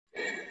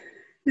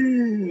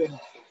Hmm.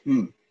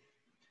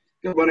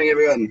 Good morning,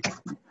 everyone.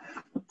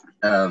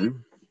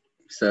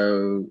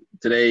 So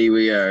today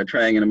we are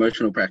trying an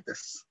emotional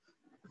practice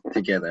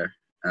together.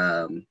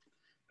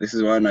 This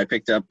is one I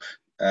picked up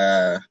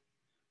on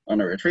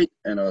a retreat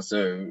and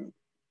also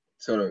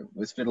sort of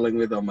was fiddling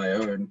with on my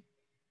own.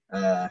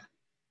 It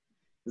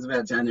was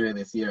about January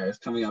this year. I was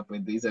coming up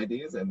with these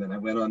ideas, and then I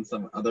went on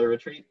some other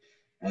retreat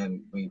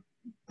and we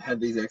had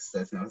these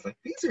exercises, and I was like,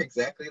 these are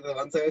exactly the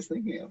ones I was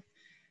thinking of.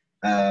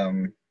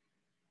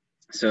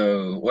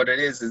 So what it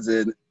is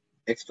an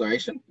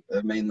exploration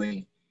of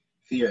mainly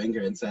fear,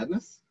 anger, and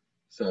sadness.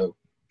 So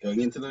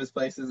going into those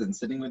places and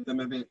sitting with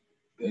them a bit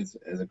as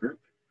a group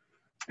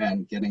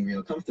and getting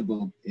real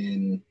comfortable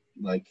in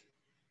like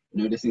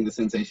noticing the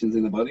sensations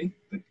in the body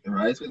that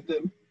arise with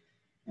them,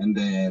 and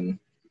then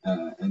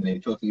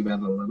talking about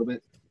it a little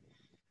bit.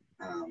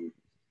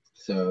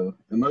 So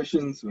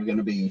emotions, we're going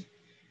to be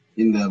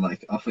in the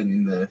often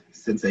in the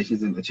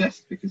sensations in the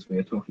chest because we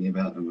are talking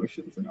about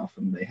emotions and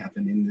often they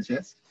happen in the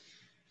chest.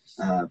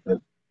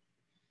 But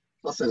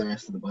also the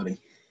rest of the body.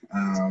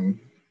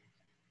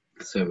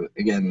 So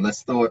again,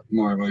 less thought,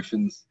 more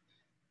emotions.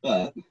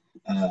 But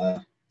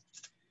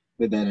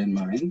with that in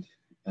mind,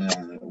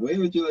 where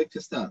would you like to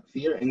start?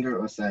 Fear, anger,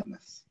 or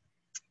sadness?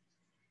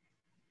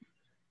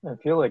 I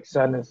feel like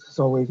sadness is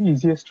always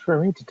easiest for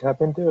me to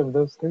tap into of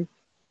those three.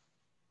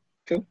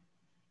 Cool.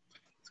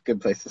 It's a good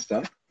place to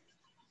start.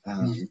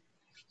 All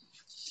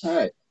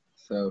right.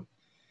 So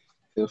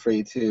feel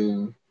free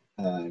to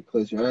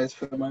close your eyes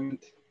for a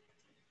moment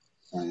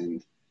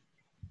and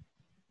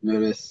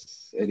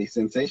notice any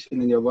sensation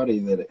in your body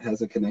that it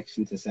has a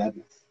connection to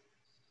sadness.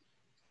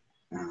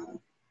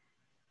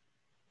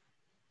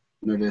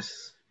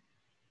 Notice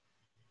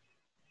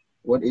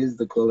what is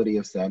the quality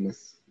of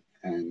sadness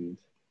and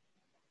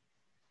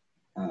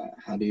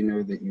how do you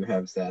know that you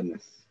have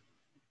sadness?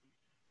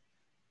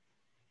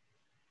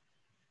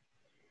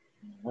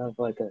 I have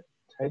like a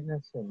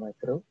tightness in my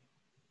throat.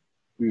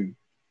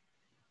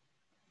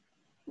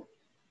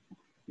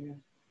 Yeah.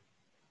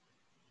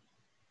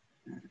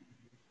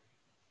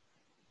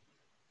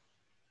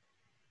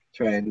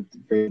 Try and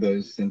bring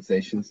those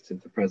sensations to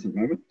the present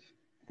moment.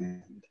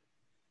 And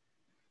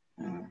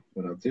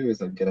what I'll do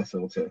is I'll get us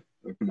all to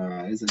open our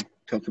eyes and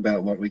talk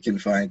about what we can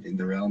find in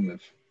the realm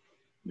of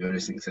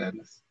noticing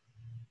sadness.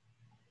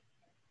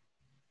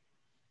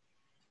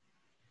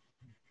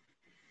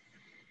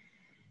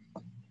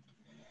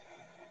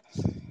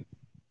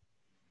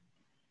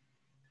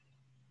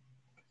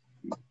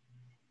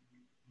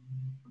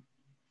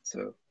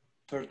 So,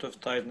 sort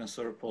of tightness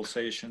or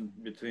pulsation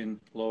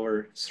between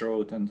lower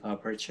throat and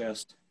upper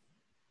chest.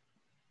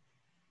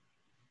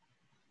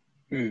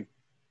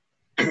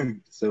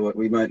 So what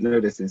we might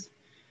notice is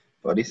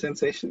body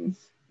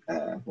sensations.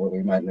 What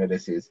we might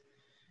notice is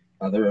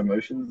other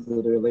emotions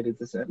that are related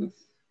to sadness.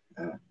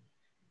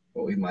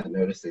 What we might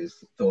notice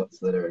is thoughts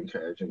that are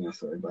encouraging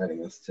us or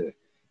inviting us to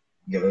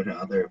go to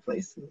other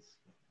places.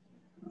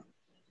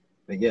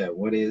 But yeah,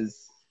 what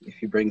is,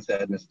 if you bring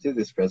sadness to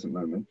this present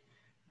moment,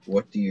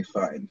 what do you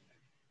find?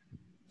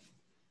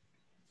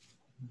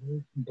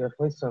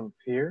 Definitely some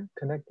fear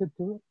connected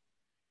to it.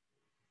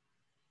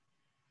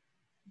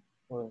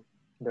 Well,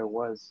 there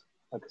was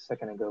like a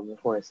second ago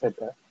before I said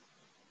that.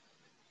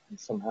 And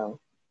somehow,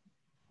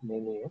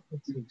 maybe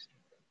it seems.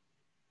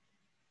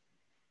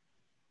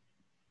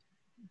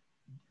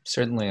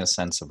 Certainly a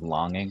sense of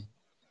longing,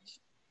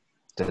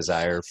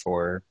 desire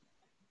for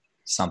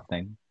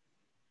something.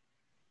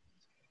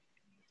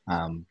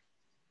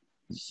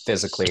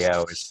 Physically, I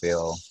always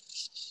feel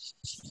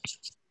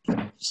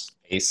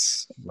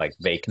space, like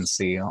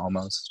vacancy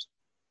almost,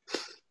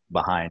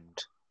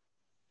 behind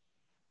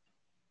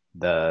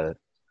the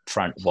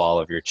front wall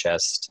of your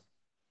chest.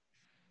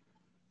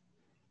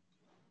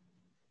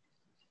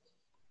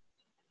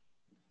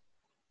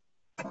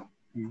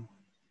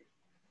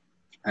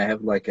 I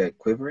have like a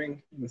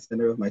quivering in the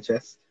center of my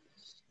chest.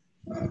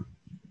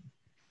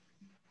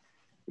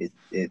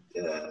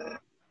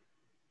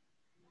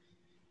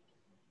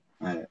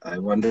 I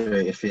wonder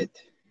if it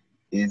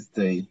is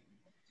the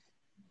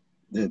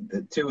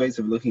two ways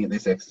of looking at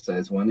this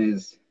exercise. One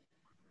is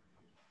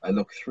I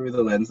look through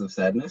the lens of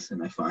sadness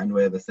and I find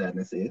where the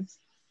sadness is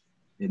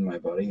in my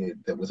body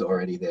that was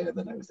already there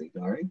that I was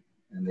ignoring.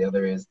 And the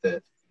other is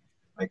that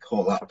I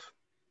call up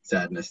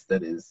sadness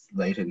that is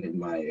latent in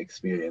my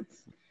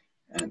experience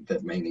and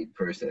that may need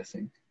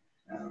processing.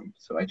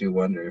 So I do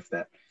wonder if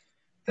that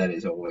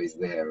is always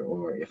there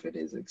or if it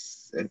is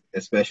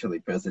especially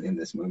present in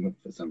this moment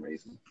for some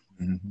reason.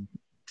 Mm-hmm.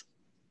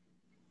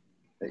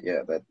 But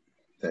yeah,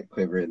 that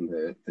quiver in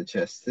the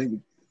chest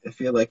thing, I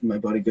feel like my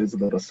body goes a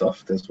little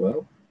soft as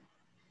well.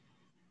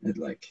 It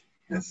like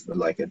has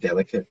like a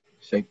delicate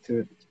shape to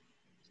it.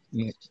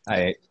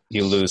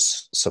 You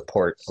lose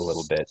support a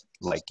little bit,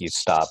 like you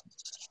stop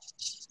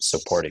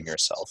supporting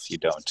yourself. You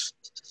don't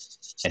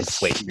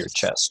inflate your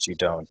chest. You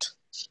don't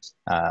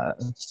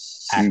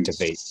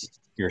activate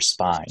your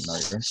spine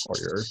or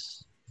your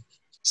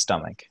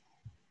stomach.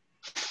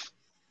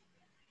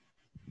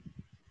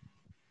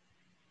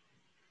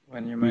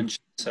 When you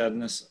mentioned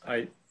sadness,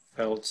 I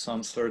felt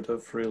some sort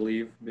of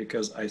relief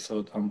because I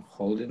thought I'm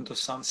holding to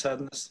some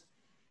sadness,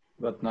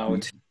 but now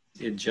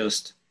it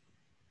just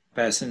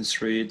passing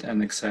through it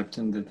and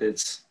accepting that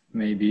it's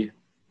maybe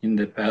in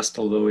the past,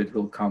 although it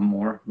will come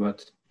more,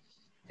 but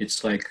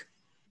it's like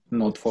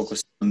not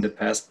focused on the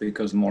past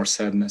because more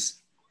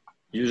sadness.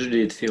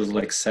 Usually it feels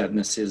like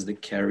sadness is the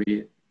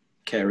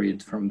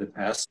carried from the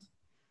past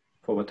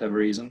for whatever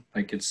reason,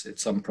 like it's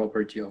some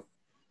property of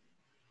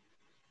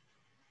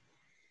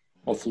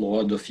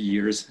lot of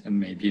years and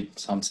maybe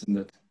something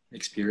that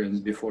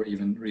experienced before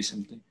even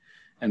recently.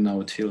 And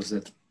now it feels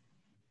that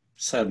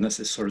sadness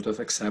is sort of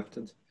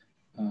accepted.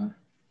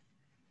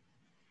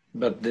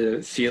 But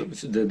the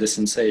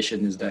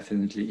sensation is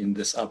definitely in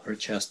this upper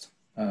chest,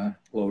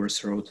 lower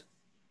throat,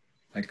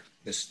 like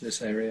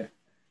this area.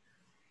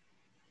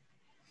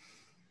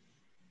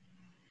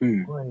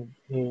 When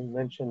you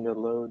mentioned the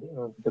load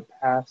of the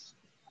past,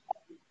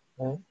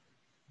 I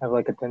have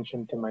like a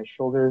tension to my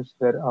shoulders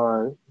that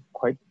are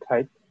quite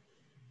tight.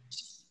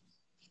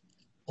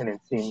 And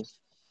it seems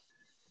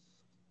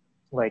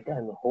like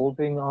I'm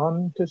holding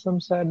on to some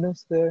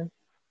sadness there.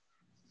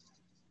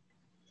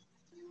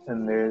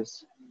 And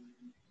there's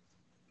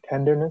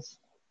tenderness.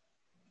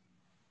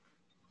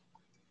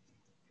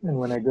 And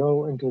when I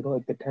go into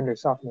like the tender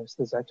softness,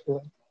 there's actually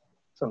like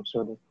some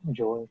sort of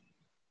joy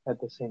at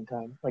the same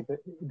time. Like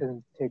it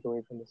doesn't take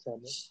away from the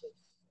sadness.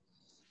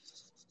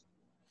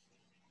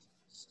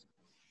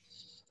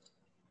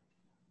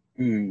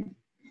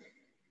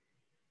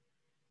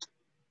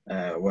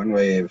 One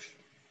way of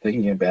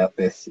thinking about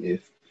this,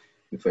 if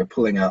we're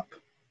pulling up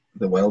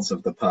the wells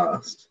of the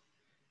past,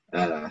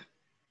 I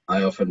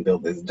often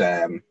build this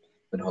dam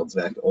that holds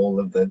back all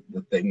of the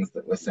things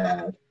that were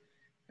sad.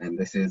 And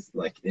this is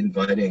like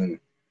inviting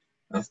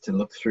us to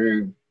look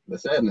through the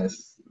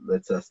sadness,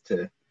 lets us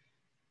to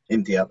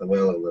empty out the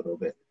well a little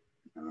bit.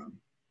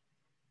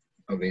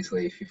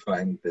 Obviously, if you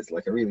find there's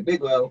like a really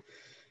big well,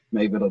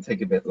 maybe it'll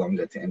take a bit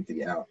longer to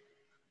empty out,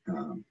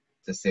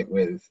 to sit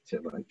with,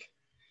 to like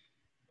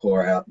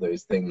pour out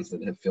those things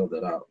that have filled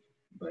it up.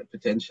 But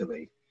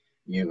potentially,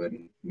 you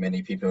and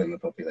many people in the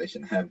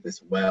population have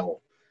this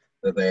well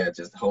that they are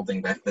just holding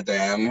back the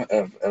dam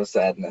of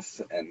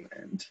sadness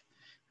and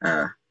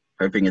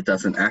hoping it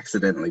doesn't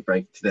accidentally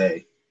break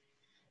today.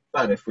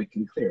 But if we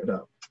can clear it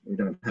up, we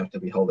don't have to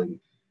be holding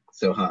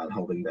so hard,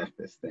 holding back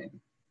this thing.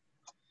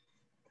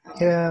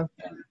 Yeah.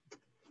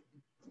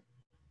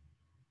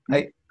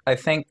 I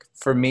think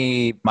for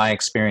me, my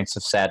experience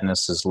of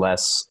sadness is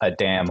less a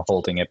dam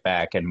holding it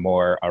back and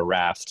more a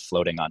raft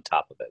floating on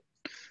top of it,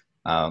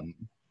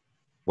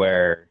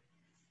 where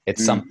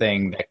it's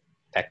something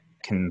that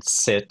can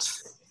sit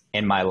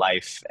in my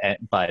life,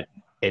 but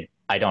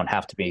I don't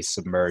have to be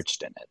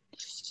submerged in it.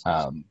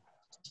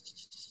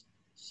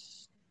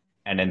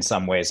 And in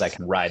some ways, I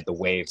can ride the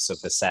waves of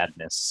the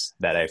sadness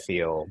that I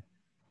feel,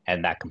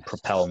 and that can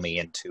propel me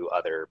into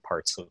other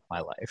parts of my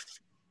life.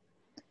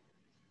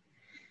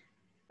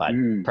 But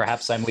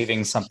perhaps I'm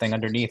leaving something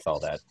underneath all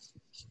that.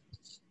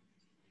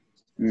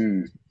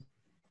 No,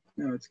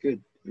 it's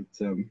good.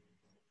 It's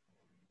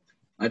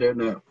I don't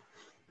know.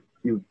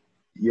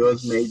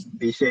 Yours may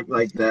be shaped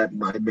like that,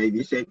 mine may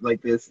be shaped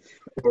like this,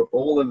 or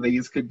all of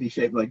these could be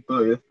shaped like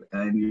both,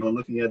 and you're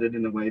looking at it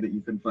in a way that you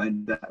can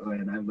find that way,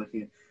 and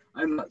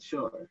I'm not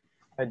sure.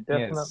 I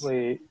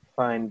definitely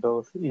find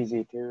both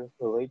easy to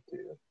relate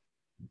to.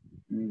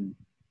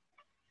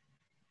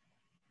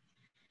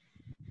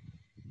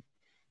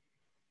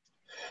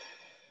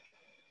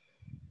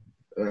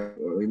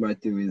 What we might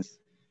do is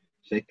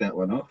shake that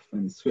one off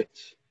and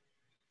switch.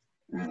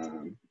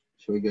 Shall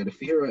we go to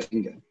fear or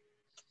anger?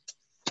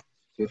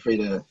 Feel free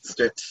to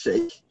stretch,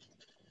 shake,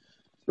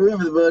 move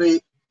the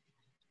body.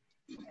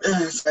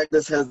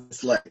 Sadness has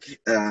this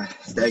like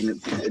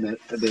stagnancy in it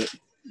a bit,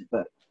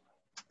 but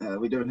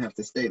we don't have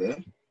to stay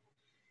there.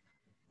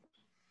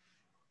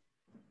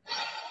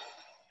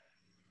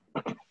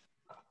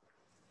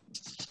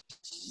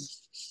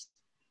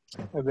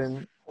 I've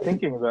been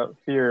thinking about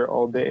fear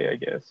all day, I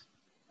guess,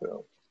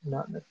 so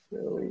not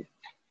necessarily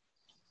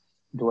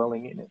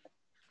dwelling in it.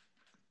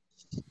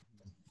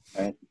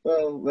 All right,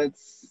 well,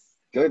 let's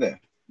go there.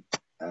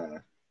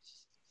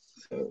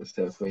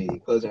 So if we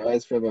close our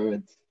eyes for a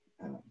moment,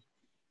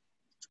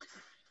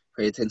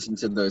 pay attention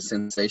to those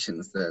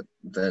sensations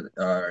that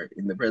are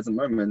in the present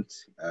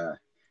moment,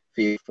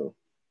 fearful.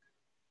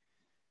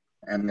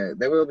 And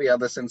there will be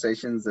other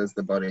sensations. There's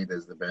the body,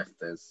 there's the breath,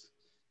 there's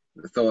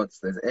the thoughts,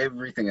 there's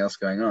everything else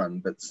going on,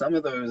 but some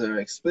of those are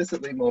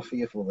explicitly more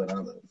fearful than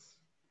others.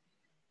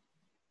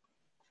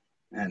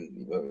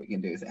 And what we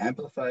can do is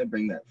amplify,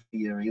 bring that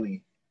fear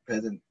really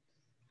present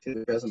to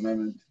the present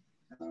moment.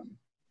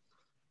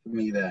 For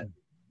me, that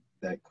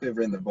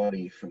quiver in the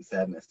body from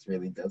sadness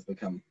really does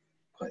become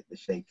quite the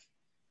shake.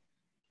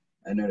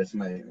 I notice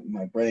my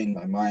brain,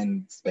 my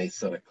mind space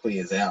sort of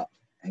clears out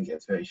and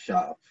gets very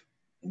sharp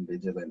and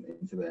vigilant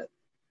into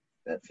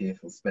that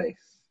fearful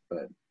space.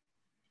 But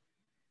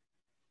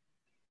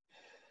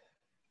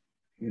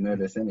you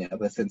notice any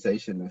other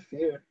sensation of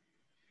fear,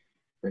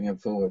 bring it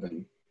forward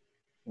and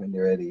when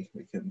you're ready,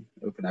 we can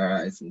open our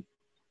eyes and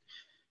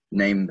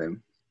name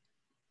them.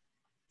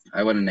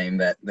 I want to name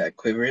that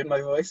quiver in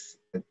my voice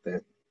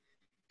that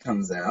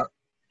comes out.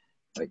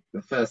 Like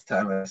the first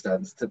time I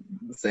start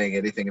saying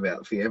anything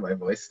about fear, my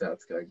voice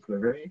starts going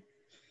quivery,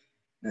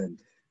 and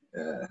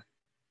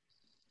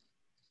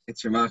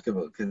it's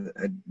remarkable because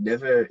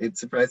it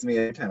surprised me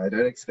every time. I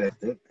don't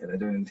expect it and I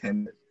don't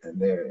intend it,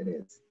 and there it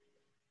is.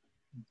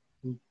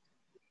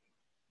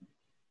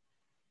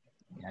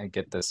 I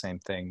get the same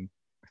thing.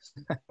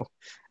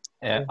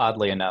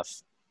 Oddly enough,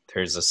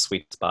 there's a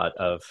sweet spot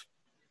of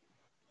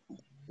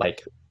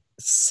like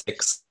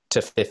 6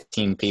 to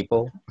 15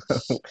 people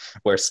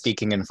where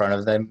speaking in front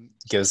of them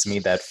gives me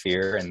that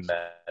fear and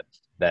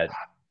that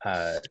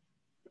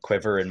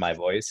quiver in my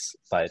voice.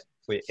 But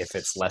if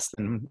it's less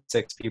than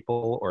 6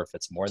 people or if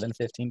it's more than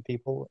 15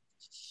 people, it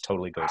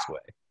totally goes away.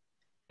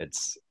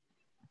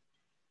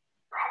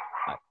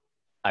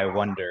 I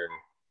wonder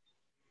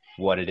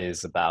what it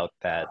is about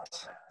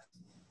that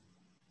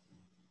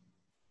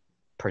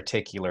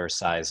particular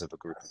size of a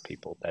group of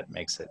people that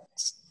makes it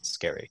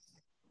scary.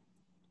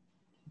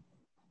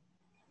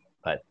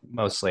 But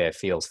mostly I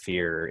feel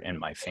fear in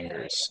my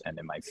fingers and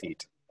in my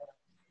feet.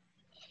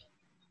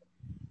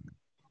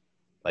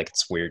 Like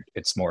it's weird.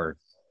 It's more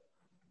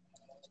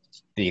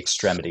the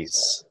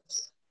extremities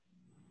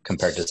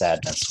compared to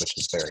sadness, which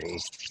is very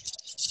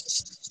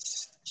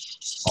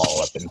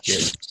all up in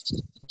here.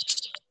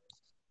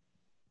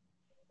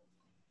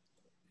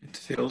 It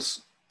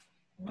feels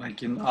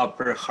like in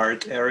upper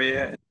heart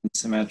area and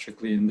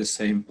symmetrically in the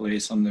same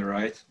place on the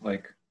right,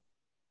 like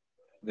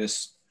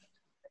this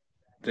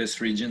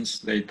regions,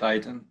 they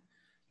tighten,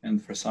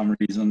 and for some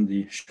reason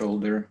the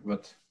shoulder,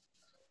 but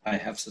I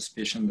have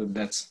suspicion that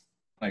that's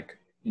like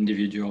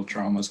individual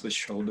traumas with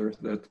shoulders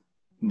that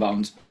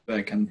bounce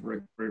back and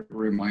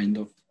remind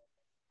of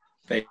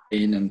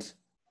pain and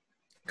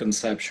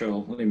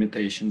conceptual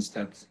limitations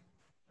that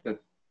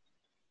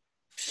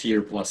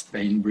fear plus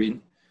pain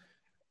bring.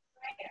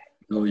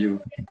 Though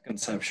you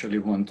conceptually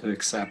want to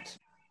accept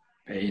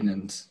pain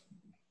and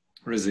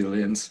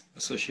resilience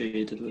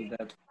associated with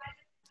that,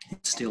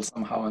 it still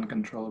somehow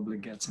uncontrollably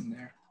gets in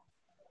there.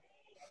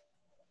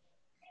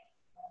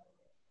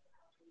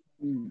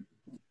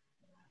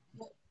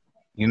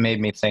 You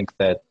made me think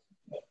that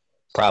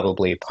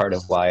probably part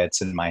of why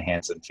it's in my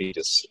hands and feet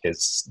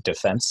is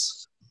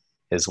defense,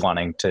 is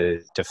wanting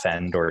to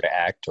defend or to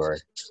act or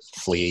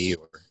flee.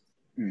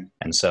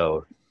 And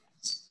so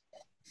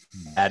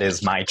that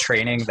is my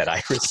training that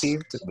I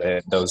received,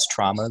 those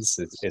traumas,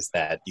 is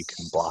that you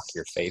can block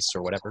your face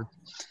or whatever.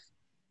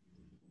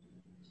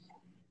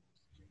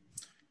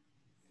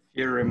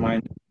 Here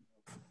reminded me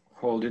of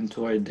holding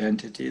to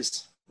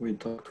identities. We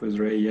talked with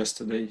Ray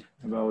yesterday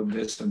about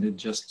this, and it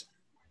just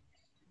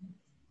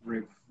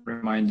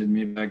reminded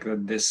me back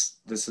that this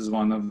is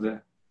one of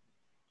the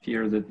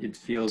fear that it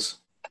feels,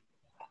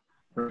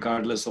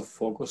 regardless of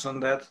focus on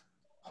that,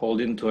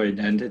 holding to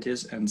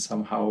identities and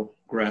somehow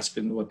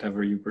grasping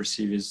whatever you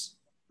perceive is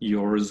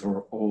yours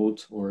or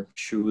owed or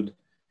should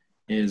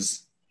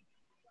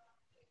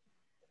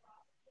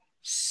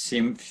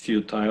seem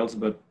futile,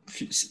 but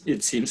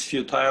it seems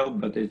futile,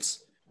 but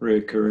it's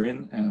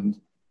recurring, and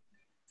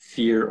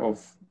fear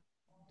of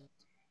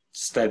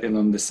stepping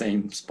on the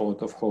same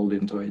spot of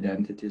holding to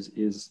identities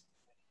is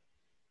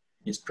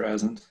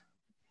present.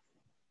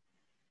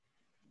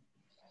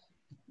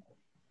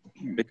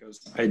 Because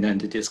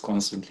identity is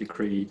constantly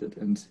created,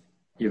 and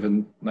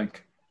even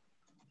like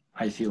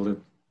I feel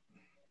that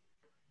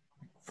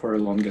for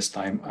the longest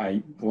time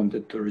I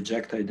wanted to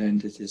reject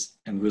identities,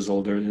 and with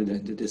older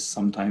identities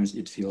sometimes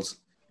it feels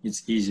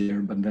it's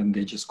easier, but then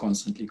they just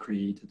constantly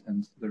create it,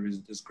 and there is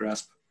this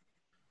grasp.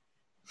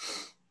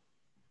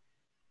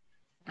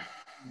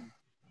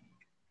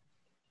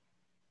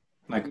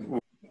 Like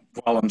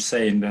while I'm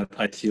saying that,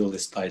 I feel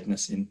this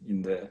tightness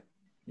in the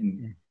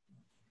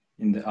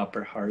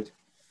upper heart.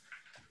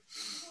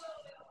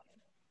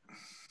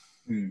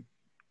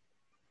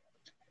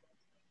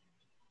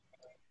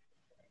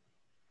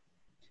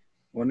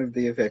 One of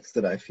the effects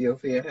that I feel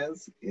fear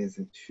has is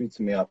it shoots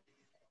me up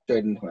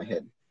straight into my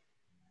head.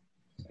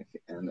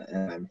 And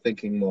I'm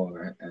thinking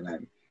more, and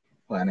I'm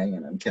planning,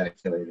 and I'm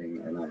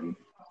calculating, and I'm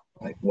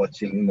like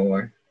watching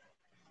more,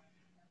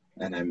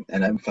 and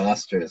I'm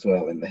faster as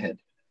well in the head.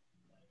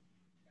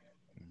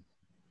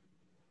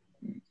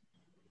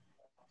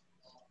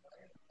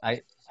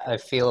 I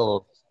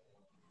feel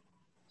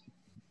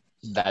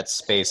that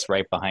space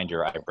right behind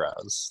your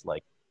eyebrows,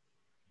 like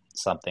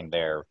something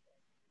there,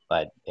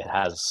 but it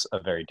has a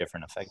very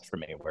different effect for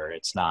me, where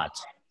it's not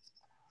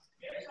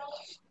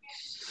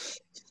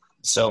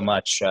so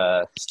much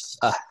a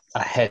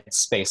head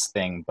space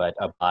thing, but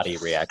a body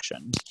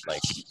reaction.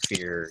 Like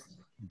fear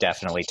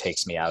definitely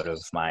takes me out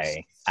of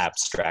my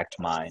abstract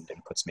mind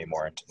and puts me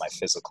more into my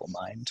physical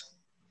mind.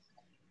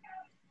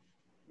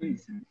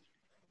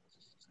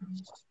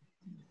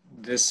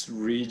 This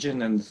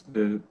region and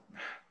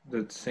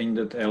the thing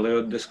that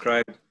Elliot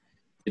described,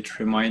 it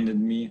reminded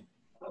me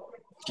a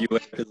few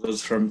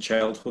episodes from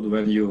childhood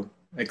when you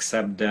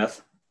accept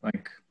death.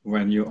 Like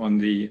when you're on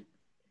the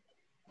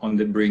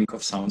brink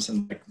of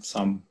something, like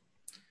some,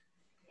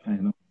 I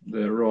don't know,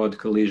 the road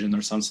collision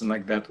or something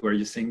like that, where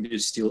you think you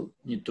still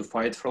need to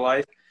fight for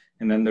life.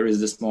 And then there is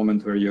this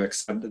moment where you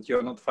accept that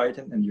you're not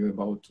fighting and you're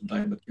about to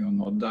die, but you're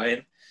not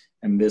dying.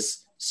 And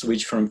this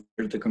switch from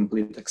fear to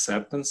complete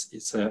acceptance,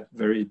 it's a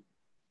very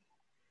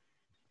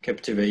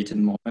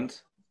captivating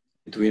moment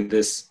between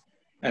this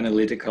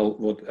analytical,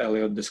 what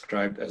Elliot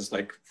described as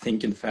like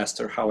thinking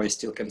faster, how I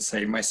still can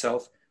save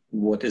myself,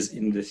 what is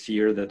in the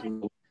fear that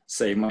will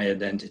save my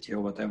identity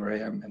or whatever I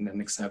am, and then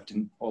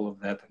accepting all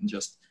of that and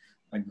just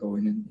like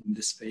going in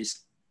this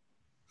space.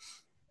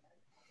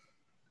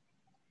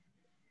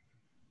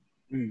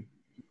 It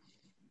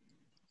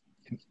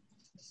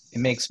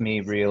makes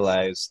me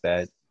realize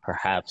that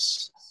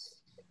perhaps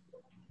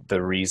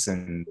the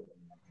reason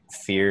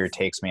fear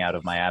takes me out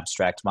of my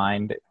abstract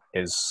mind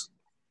is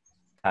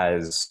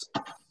as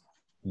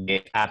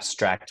the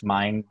abstract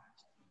mind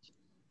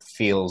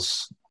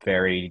feels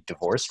very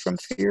divorced from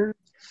fear,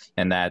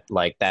 and that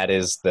like that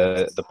is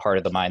the part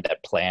of the mind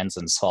that plans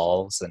and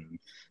solves and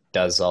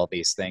does all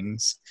these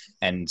things.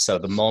 And so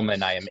the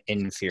moment I am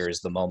in fear is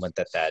the moment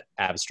that that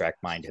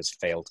abstract mind has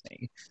failed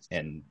me,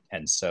 and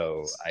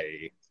so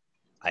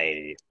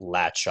I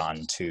latch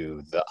on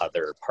to the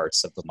other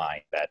parts of the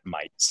mind that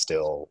might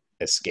still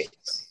escape.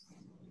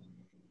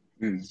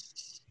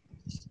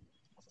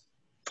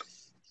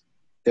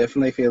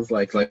 Definitely feels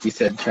like you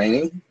said,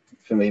 training.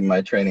 For me,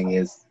 my training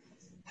is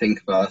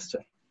think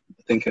faster.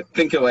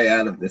 Think a way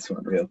out of this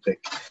one real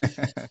quick.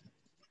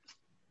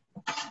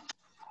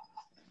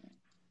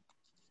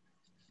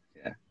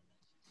 Yeah.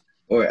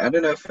 Or I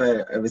don't know if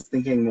I was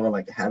thinking more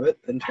like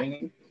habit than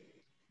training.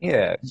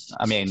 Yeah,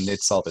 I mean,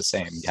 it's all the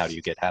same. How do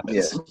you get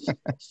habits? Yeah.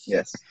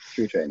 Yes,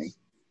 true training.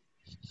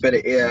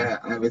 But yeah,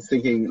 I was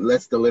thinking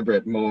less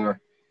deliberate, more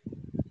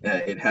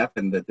it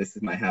happened that this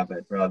is my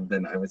habit rather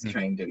than I was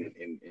trained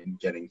in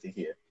getting to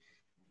here.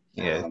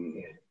 Yeah.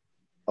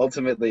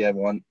 Ultimately, I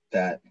want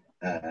that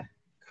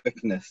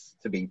quickness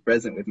to be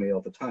present with me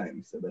all the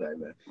time so that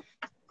I'm a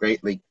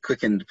greatly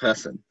quickened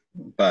person.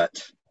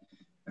 But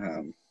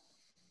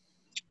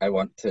I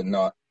want to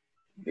not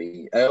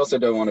be, I also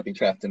don't want to be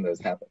trapped in those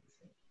habits.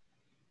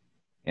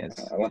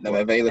 Yes. I want them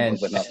available,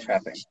 but not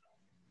trapping.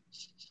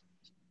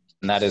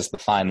 And that is the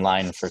fine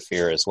line for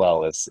fear as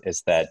well, is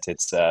that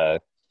it's a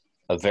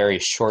very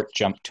short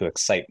jump to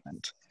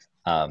excitement.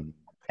 And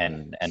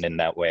in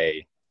that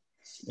way,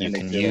 you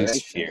can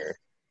use fear.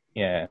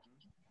 Yeah.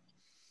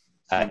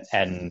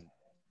 And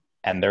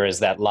there is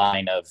that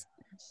line of,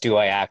 do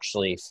I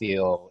actually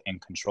feel in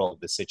control of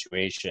the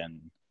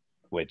situation,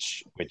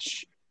 which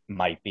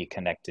might be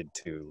connected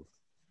to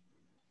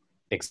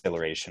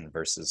exhilaration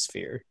versus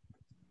fear.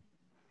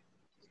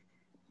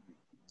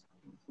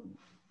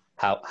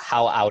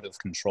 How out of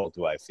control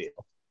do I feel?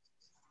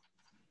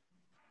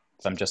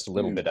 If I'm just a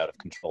little bit out of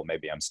control,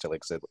 maybe I'm still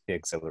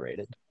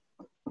exhilarated.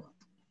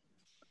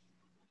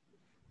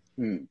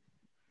 All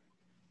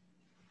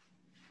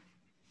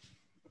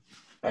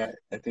right,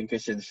 I think I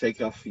should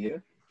shake off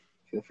fear.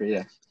 Feel free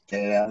to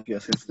get it out of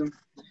your system.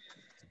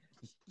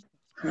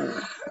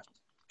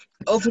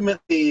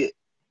 Ultimately,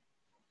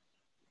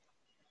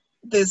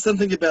 there's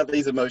something about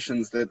these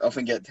emotions that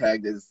often get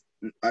tagged as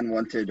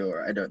unwanted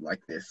or I don't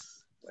like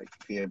this, like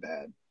fear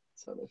bad,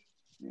 sort of.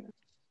 Yeah.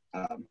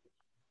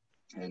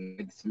 And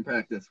with some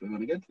practice, we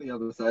want to get to the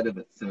other side of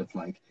it. So it's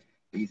like,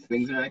 these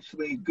things are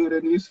actually good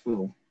and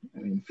useful. I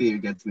mean, fear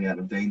gets me out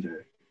of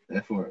danger.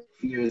 Therefore,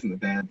 fear isn't a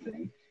bad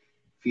thing.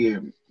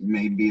 Fear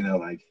may be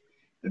the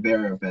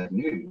bearer of bad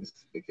news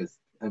because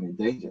I'm in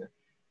danger.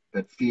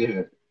 But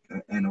fear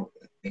and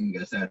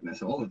anger,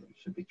 sadness, all of them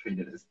should be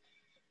treated as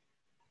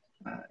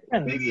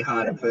maybe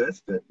hard at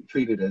first, but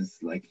treated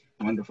as like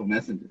wonderful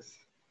messengers.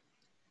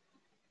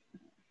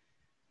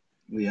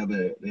 The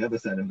other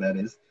side of that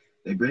is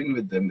they bring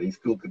with them these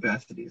cool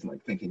capacities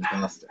like thinking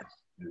faster,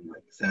 and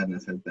like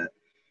sadness has that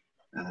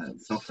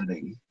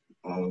softening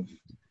of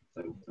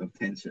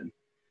tension,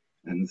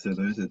 and so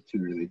those are two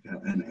really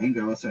powerful. And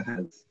anger also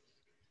has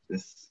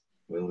this.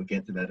 We'll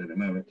get to that in a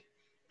moment,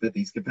 but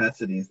these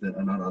capacities that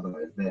are not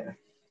otherwise there.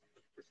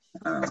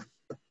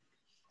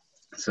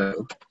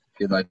 So if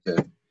you'd like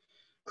to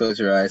close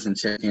your eyes and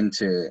check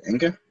into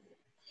anger.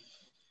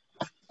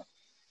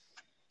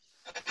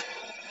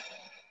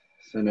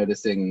 So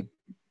noticing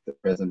the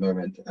present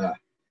moment.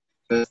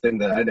 First thing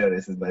that I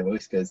notice is my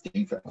voice goes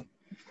deeper.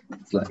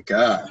 It's like,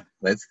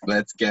 let's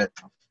get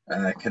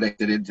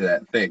connected into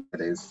that thing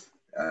that is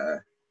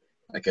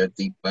like a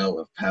deep well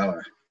of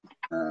power.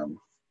 I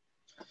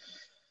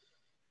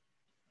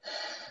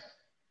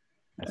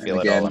feel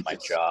it all in my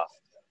jaw.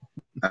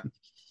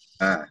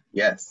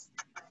 Yes.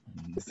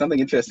 There's something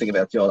interesting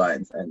about jaw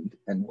lines and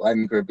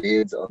Weimaker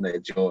beards on their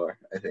jaw,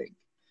 I think.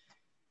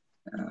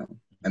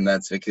 And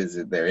that's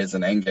because there is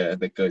an anger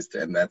that goes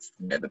to, and that's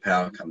where the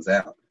power comes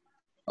out,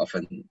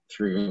 often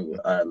through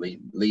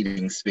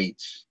leading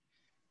speech.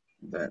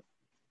 But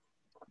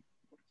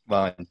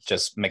Well, and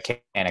just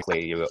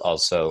mechanically, you're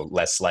also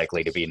less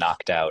likely to be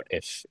knocked out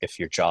if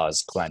your jaw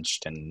is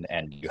clenched and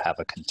you have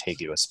a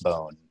contiguous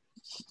bone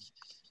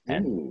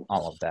and Ooh,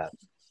 all of that.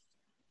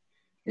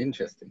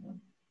 interesting.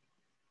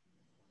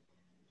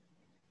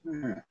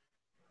 I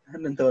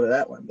hadn't thought of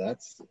that one.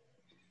 That's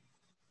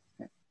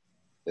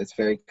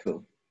very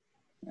cool.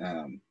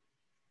 I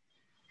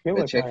feel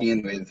But like my checking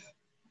in with,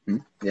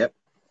 yep,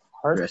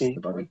 the rest of heartbeat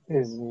the body.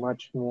 is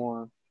much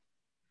more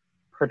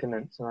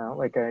pertinent now.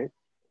 Like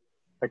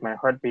my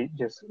heartbeat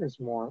just is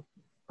more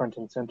front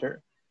and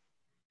center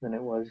than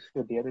it was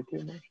with the other two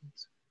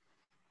emotions.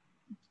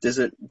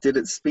 Did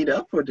it speed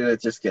up or did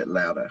it just get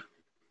louder?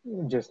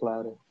 Just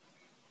louder.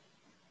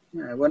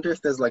 Yeah, I wonder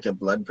if there's like a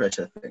blood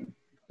pressure thing.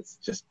 It's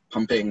just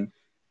pumping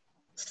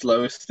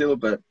slow still,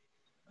 but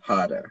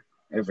harder.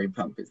 Every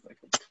pump is like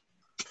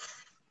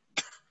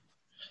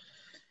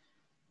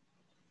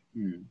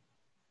Hmm.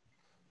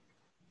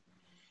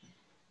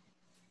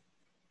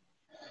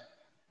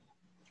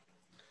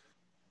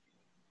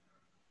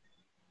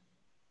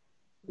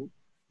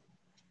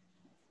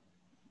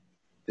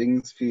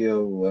 Things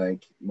feel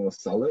like more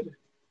solid.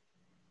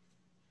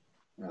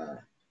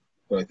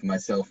 Both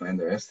myself and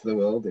the rest of the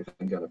world. If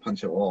I'm going to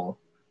punch a wall,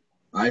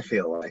 I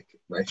feel like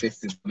my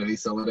fist is going to be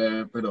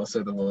solider, but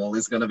also the wall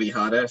is going to be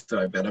harder.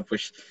 So I better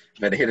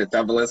hit it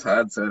double as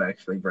hard so it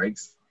actually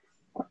breaks.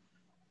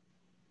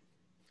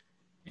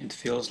 It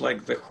feels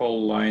like the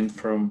whole line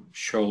from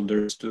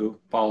shoulders to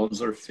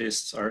palms or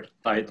fists are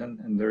tightened,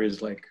 and there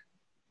is like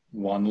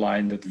one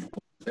line that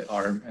follows the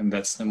arm, and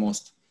that's the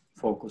most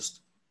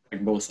focused,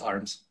 like both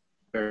arms,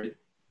 very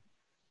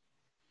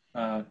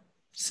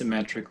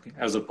symmetrically,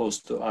 as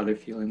opposed to other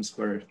feelings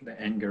where the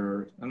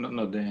anger,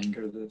 not the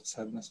anger, the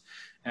sadness.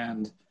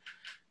 And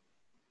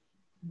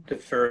the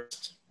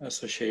first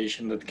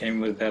association that came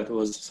with that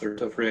was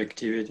sort of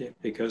reactivity,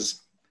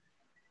 because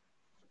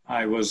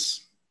I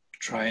was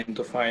trying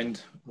to find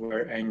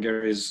where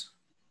anger is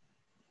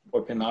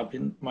popping up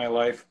in my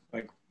life,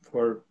 like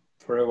for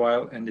a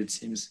while, and it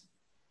seems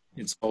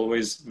it's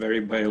always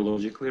very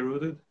biologically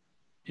rooted.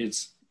 It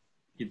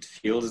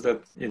feels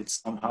that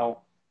it's somehow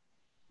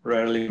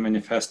rarely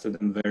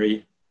manifested and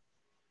very,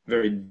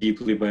 very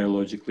deeply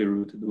biologically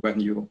rooted. When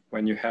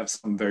you have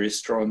some very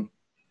strong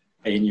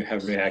pain, you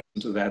have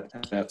reaction to that,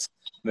 and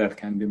that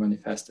can be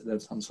manifested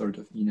as some sort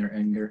of inner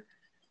anger.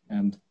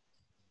 And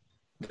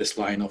this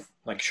line of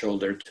like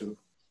shoulder to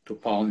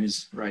palm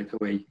is right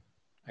away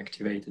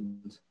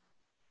activated,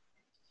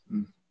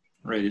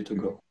 ready to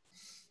go.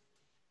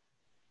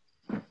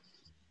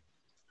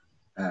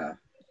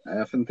 I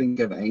often think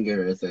of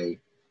anger as a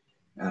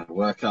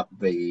work up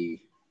the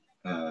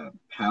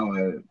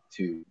power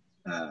to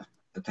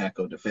attack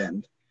or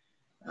defend.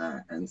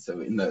 And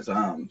so in those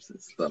arms,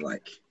 it's the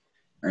like,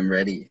 I'm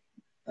ready.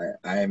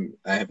 I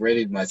have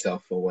readied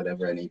myself for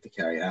whatever I need to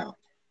carry out.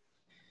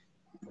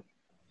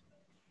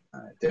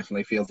 It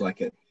definitely feels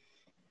like it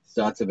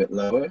starts a bit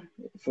lower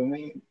for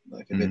me,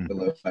 like a bit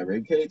below my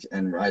rib cage,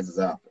 and rises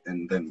up,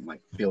 and then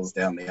like feels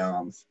down the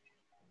arms,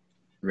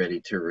 ready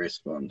to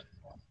respond.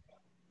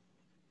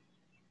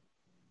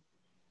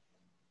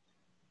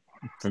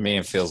 For me,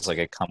 it feels like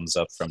it comes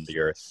up from the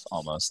earth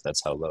almost.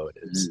 That's how low it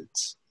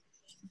is.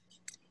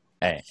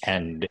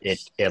 And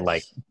it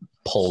like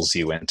pulls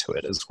you into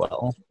it as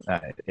well.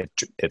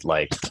 It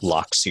like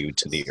locks you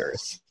to the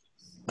earth.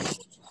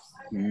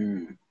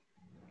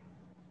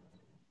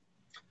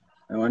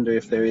 I wonder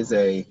if there is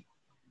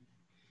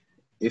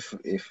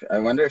if I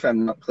wonder if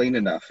I'm not clean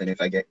enough, and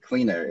if I get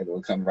cleaner, it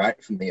will come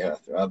right from the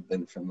earth rather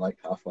than from like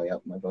halfway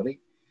up my body.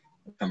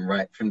 It'll come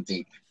right from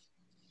deep.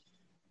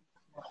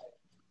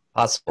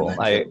 Possible.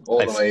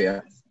 All the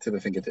way to the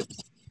fingertips.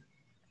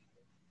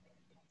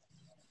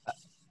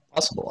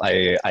 Possible.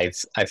 I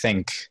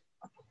think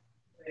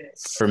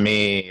for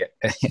me,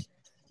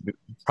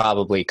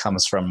 probably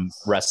comes from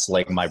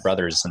wrestling my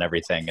brothers and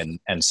everything,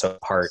 and so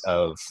part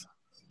of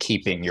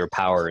keeping your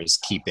power is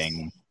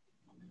keeping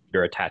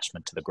your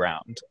attachment to the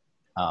ground.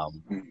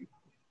 And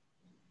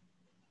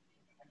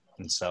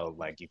so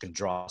like you can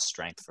draw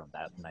strength from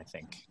that, and I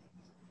think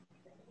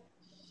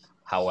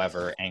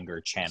however anger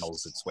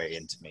channels its way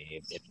into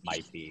me, it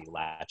might be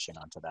latching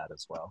onto that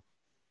as well.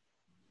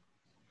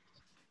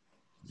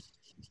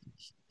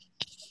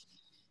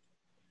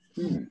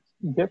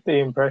 Get the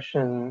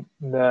impression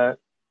that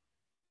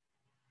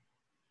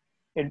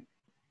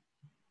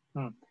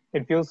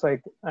it feels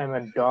like I'm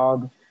a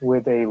dog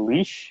with a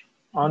leash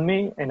on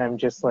me, and I'm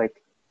just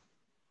like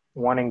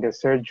wanting to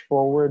surge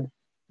forward,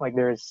 like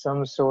there is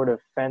some sort of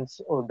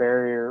fence or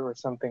barrier or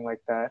something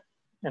like that,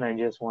 and I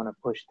just want to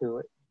push through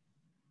it.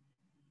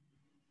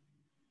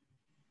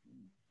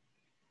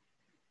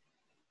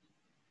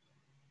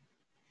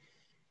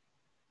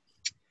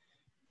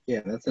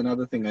 Yeah, that's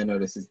another thing I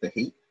notice is the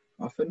heat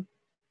often.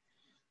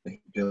 The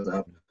heat builds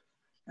up.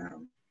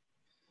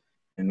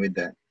 And with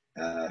that,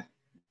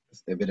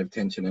 there's a bit of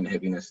tension and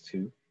heaviness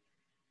too.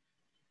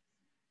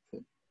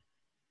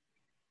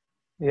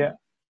 Yeah.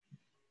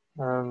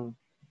 No,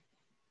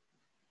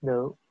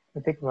 I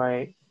think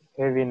my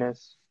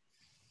heaviness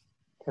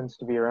tends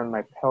to be around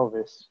my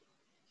pelvis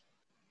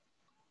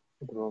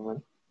at the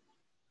moment.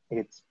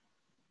 Like it's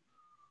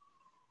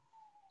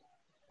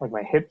like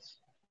my hips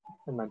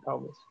and my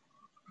pelvis.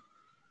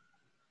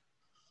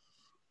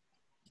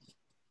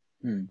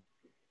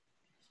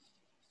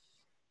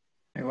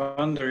 I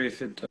wonder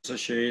if it's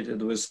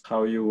associated with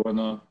how you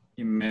wanna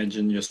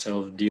imagine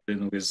yourself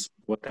dealing with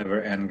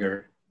whatever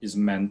anger is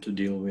meant to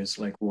deal with,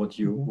 like what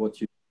you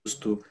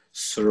used to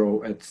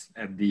throw at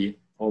the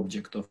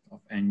object of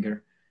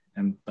anger.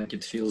 And like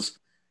it feels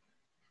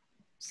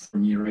for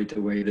me right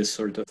away this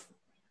sort of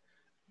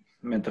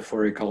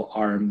metaphorical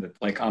arm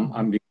that like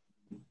I'm being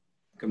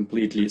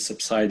completely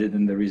subsided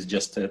and there is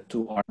just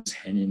two arms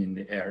hanging in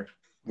the air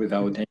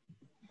without any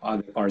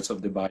other parts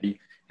of the body,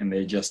 and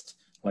they just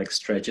like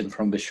stretching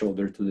from the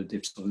shoulder to the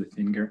tips of the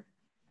finger,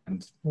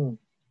 and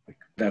like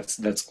that's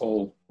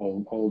all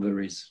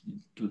there is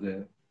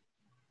to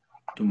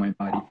my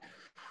body.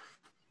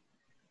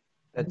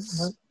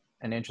 That's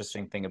an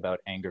interesting thing about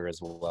anger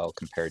as well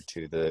compared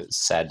to the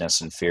sadness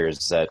and fear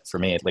is that for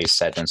me at least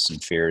sadness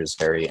and fear is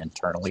very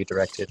internally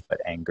directed, but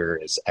anger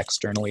is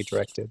externally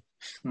directed.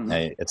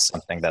 It's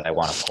something that I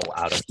want to pull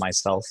out of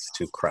myself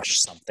to crush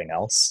something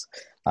else,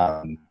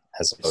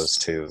 as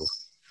opposed to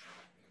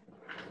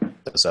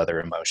those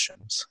other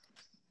emotions.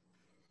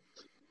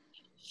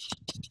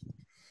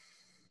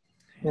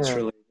 It's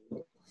really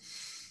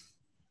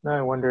Now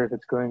I wonder if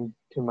it's going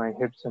to my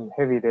hips and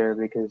heavy there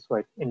because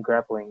like in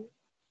grappling,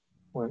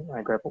 when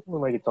I grapple,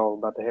 like it's all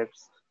about the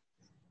hips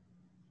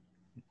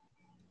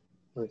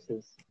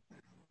versus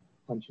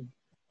punching.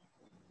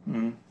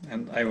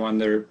 And I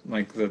wonder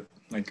like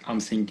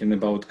I'm thinking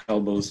about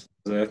elbows,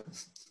 the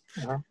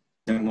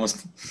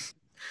most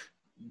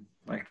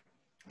like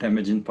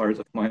damaging part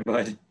of my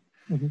body.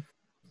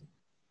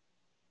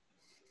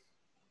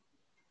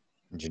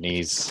 Your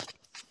knees.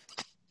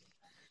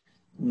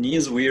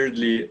 Knees,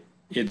 weirdly,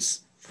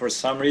 it's for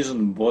some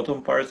reason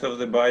bottom part of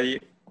the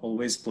body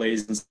always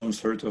plays in some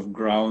sort of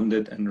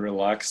grounded and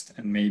relaxed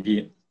and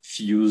maybe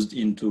fused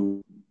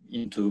into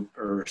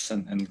earth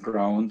and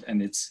ground,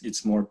 and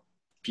it's more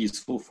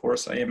peaceful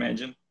force, I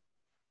imagine.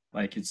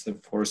 Like it's a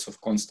force of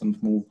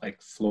constant move, like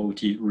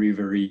floaty,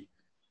 rivery,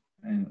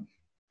 and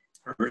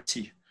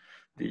earthy.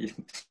 The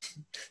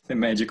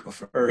magic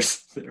of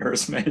earth, the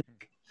earth's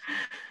magic.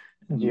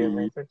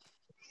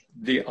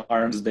 The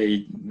arms,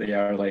 they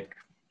are like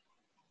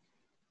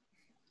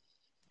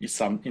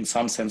in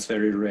some sense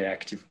very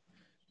reactive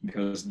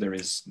because there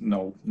is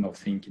no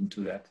thinking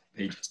to that.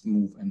 They just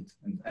move and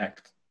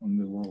act on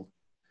the world.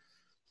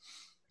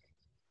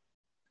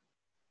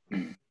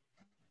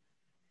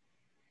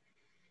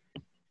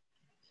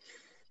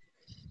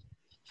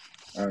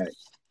 All right.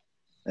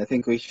 I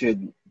think we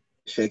should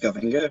shake off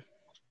anger.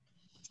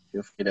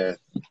 Feel free to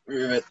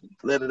move it,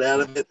 let it out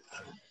of it.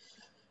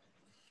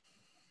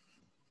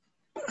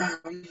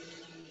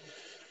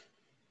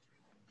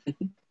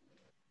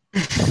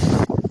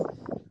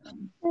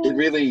 It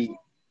really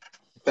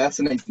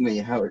fascinates me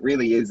how it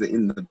really is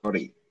in the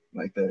body,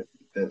 like the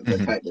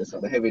tightness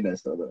or the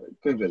heaviness or the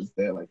quivers.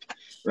 They're like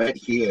right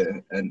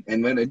here, and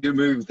when they do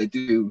move, they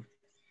do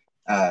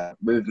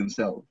move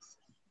themselves.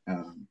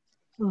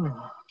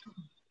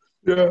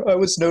 Yeah, I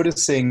was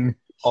noticing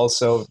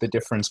also the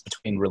difference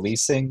between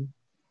releasing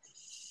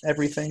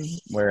everything,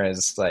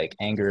 whereas like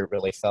anger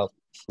really felt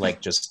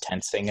like just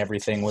tensing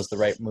everything was the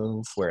right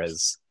move,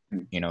 whereas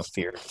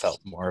fear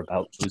felt more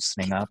about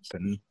loosening up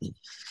and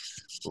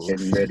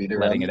getting ready to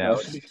letting it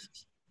out.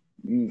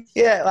 Mm.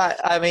 Yeah,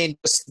 I mean,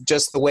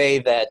 just the way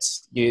that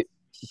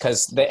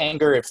because the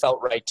anger, it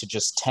felt right to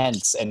just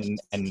tense and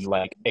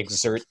like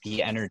exert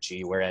the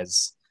energy,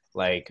 whereas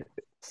like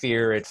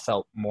fear, it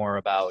felt more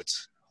about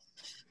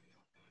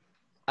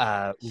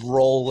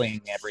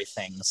rolling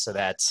everything so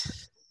that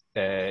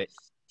the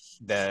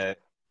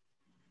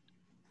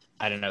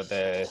I don't know,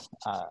 the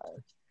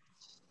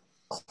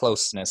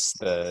closeness,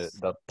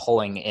 the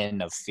pulling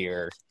in of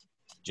fear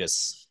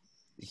just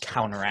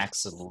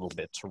counteracts it a little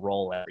bit to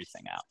roll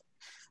everything out.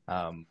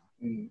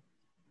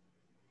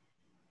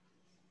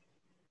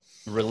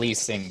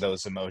 Releasing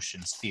those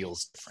emotions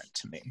feels different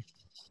to me.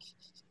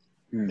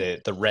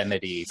 The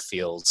remedy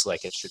feels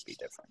like it should be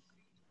different.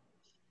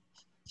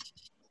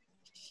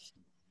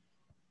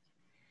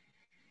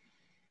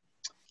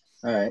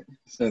 All right,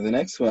 so the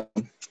next one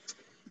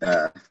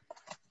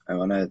I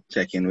want to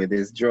check in with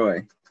is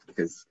joy,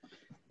 because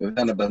we've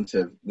done a bunch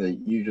of the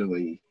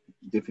usually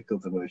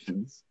difficult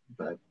emotions,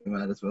 but we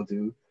might as well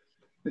do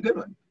a good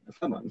one, a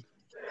fun one.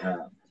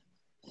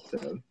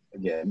 So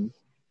again,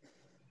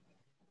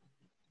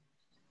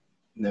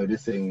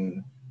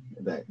 noticing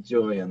that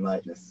joy and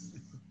lightness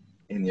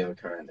in your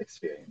current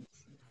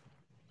experience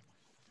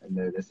and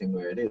noticing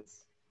where it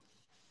is.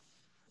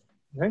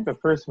 I think the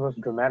first most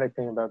dramatic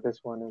thing about this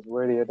one is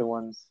where the other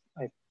ones,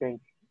 I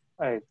think,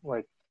 I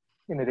like,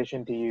 in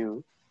addition to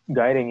you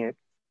guiding it,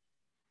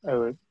 I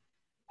would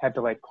have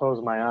to like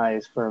close my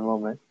eyes for a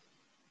moment.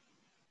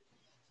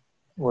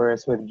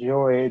 Whereas with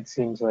joy, it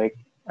seems like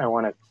I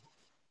want to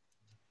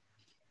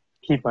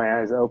keep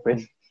my eyes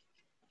open.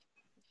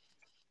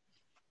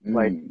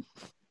 Like, Mm.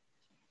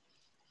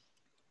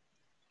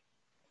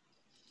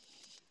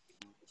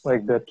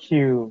 like the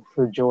cue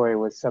for joy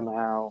was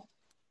somehow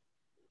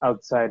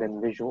outside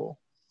and visual.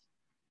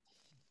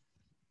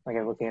 Like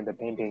I'm looking at the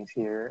paintings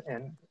here,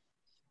 and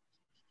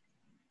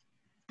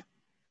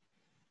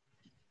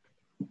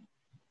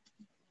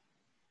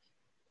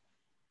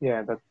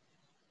yeah, that.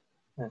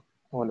 I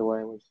wonder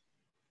why it was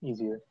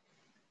easier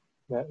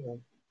that way.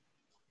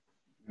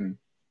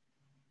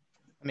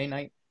 I mean,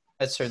 I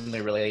certainly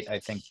relate. I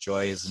think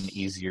joy is an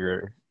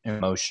easier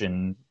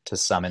emotion to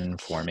summon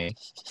for me.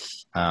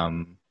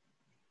 I'm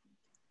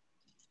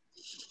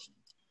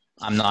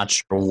not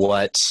sure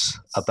what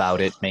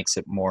about it makes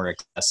it more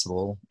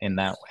accessible in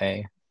that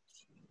way.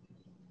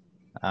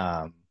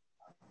 I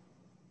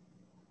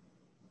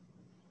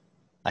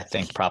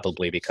think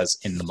probably because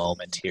in the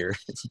moment here,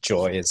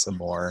 joy is a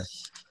more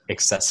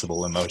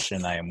accessible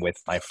emotion. I am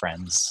with my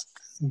friends,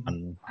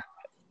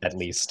 at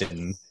least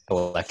in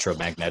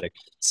electromagnetic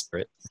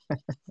spirit.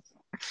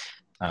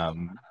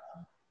 And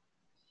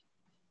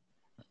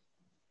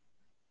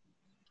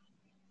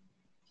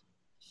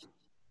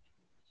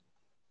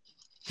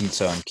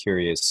so I'm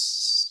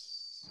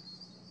curious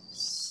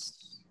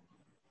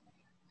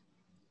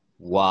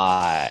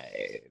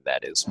why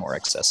that is more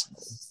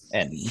accessible,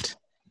 and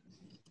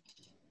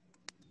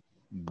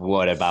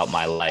what about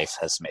my life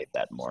has made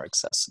that more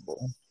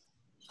accessible.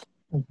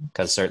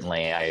 Because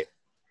certainly I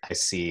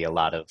see a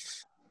lot of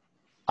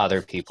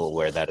other people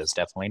where that is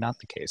definitely not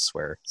the case,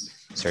 where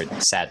certain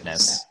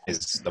sadness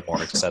is the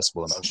more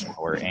accessible emotion,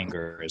 or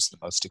anger is the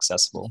most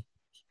accessible.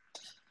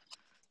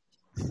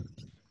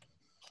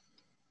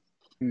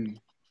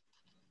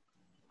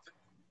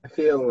 I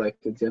feel like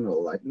a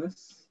general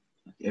lightness.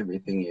 Like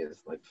everything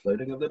is like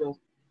floating a little.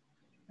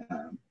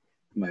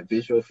 My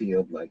visual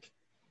field, like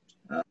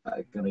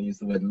I'm gonna use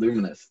the word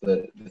luminous.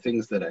 The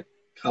things that are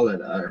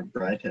colored are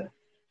brighter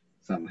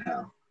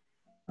somehow,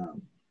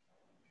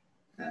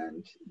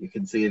 and you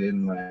can see it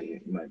in my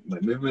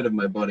movement of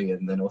my body,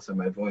 and then also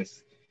my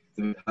voice. It's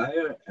a bit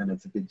higher and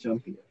it's a bit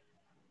jumpier,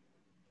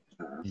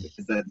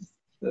 because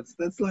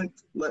that's like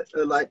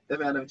a light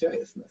amount of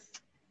joyousness.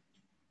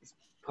 It's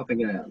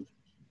popping around.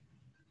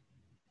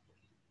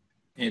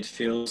 It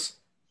feels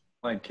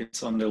like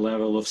it's on the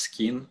level of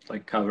skin,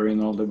 like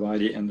covering all the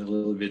body and a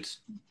little bit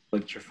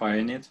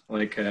electrifying it,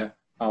 like a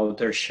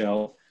outer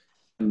shell,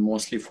 and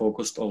mostly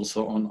focused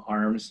also on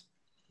arms,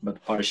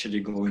 but partially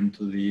going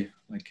to the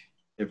like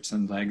hips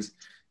and legs,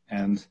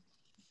 and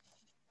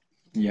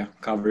yeah,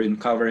 covering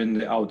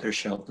the outer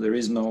shell. There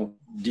is no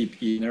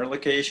deep inner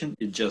location.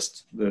 It's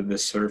just the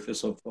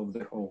surface of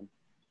the whole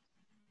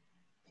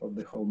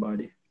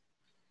body.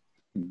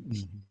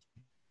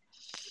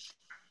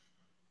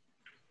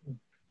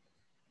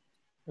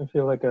 I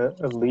feel like a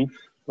leaf,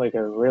 like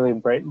a really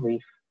bright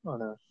leaf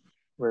on a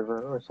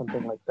river or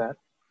something like that,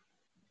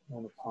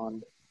 on a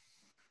pond.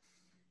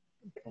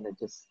 Kind of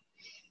just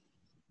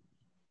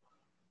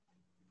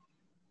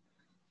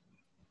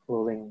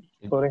floating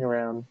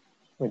around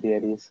with the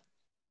eddies.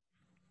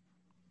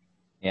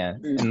 Yeah,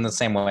 in the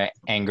same way,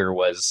 anger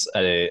was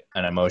an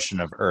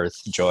emotion of earth.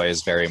 Joy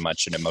is very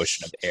much an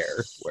emotion of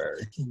air, where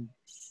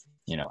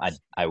you know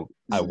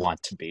I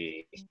want to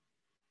be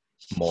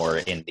more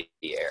in the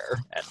air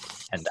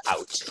and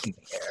out in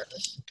the air,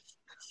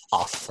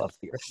 off of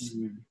the earth.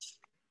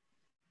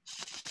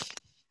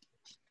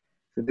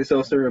 So this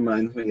also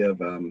reminds me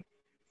of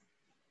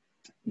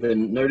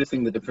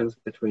noticing the difference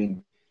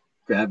between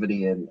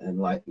gravity and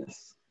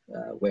lightness,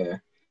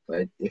 where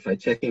if I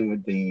check in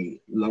with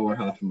the lower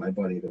half of my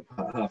body, the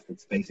half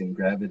that's facing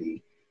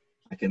gravity,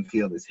 I can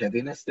feel this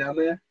heaviness down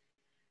there.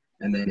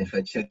 And then if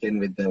I check in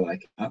with the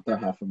like upper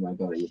half of my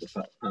body, the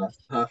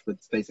half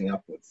that's facing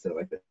upwards, so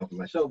like the top of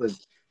my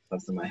shoulders,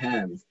 tops of my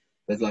hands,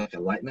 there's like a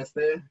lightness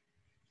there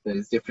that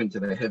is different to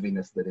the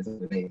heaviness that is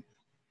underneath.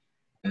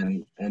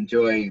 And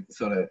joy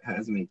sort of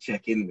has me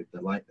check in with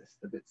the lightness,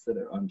 the bits that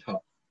are on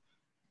top,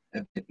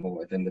 a bit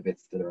more than the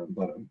bits that are on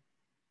bottom.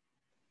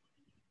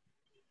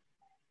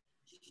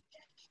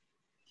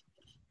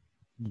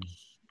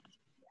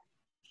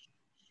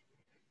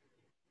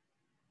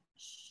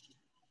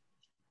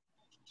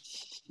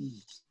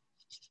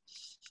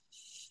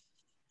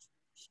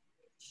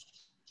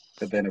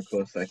 But then, of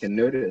course, I can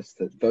notice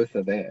that both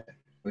are there,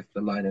 both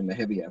the light and the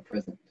heavy are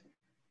present.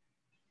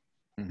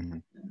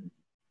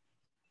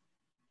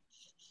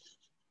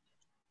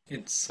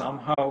 It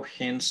somehow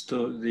hints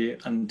to the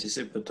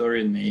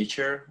anticipatory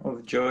nature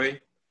of joy,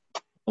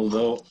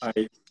 although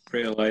I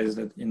realize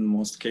that in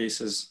most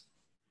cases,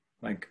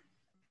 like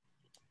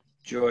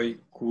joy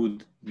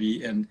could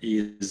be and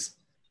is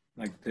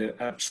like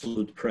the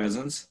absolute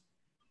presence,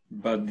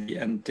 but the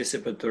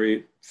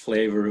anticipatory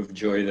flavor of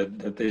joy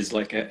that is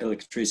like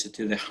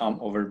electricity, the hum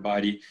of our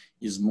body,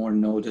 is more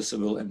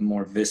noticeable and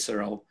more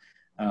visceral,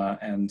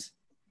 and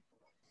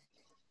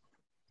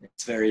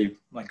it's very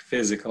like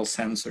physical,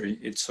 sensory.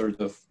 It's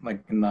sort of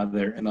like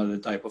another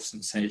type of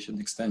sensation,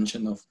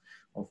 extension of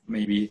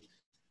maybe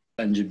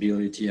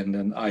tangibility, and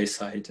then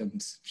eyesight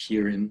and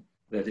hearing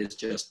that is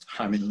just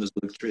humming with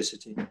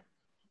electricity.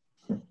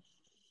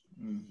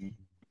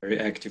 very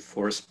active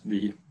force,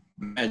 the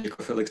magic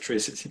of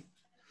electricity,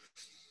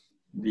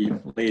 the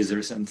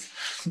lasers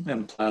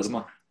and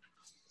plasma.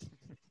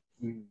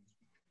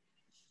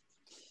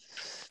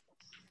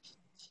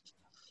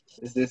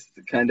 There's this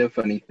kind of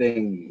funny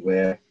thing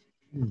where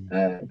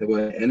the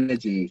word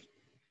energy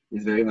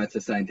is very much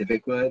a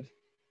scientific word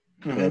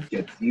that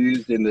gets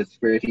used in the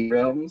spirity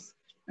realms,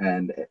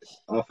 and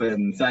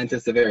often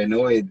scientists are very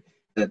annoyed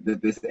that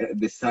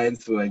this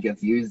science word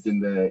gets used in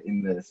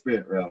the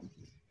spirit realm.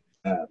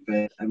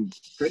 But I'm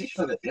pretty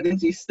sure that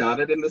energy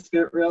started in the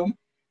spirit realm,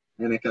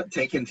 and it got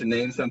taken to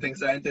name something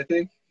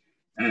scientific,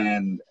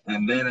 and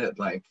then it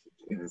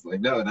was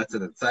like, no, that's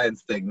a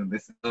science thing, and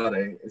this is not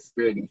a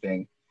spirity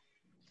thing.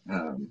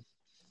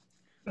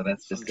 But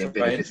that's just a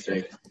bit of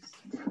history.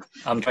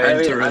 I'm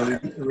trying to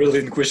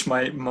relinquish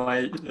my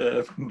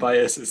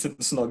biases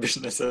and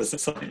snobbishness as a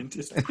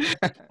scientist.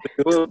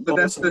 Well, but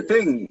that's the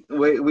thing.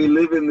 We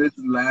live in this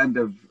land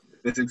of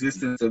this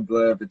existence of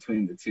blur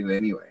between the two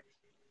anyway.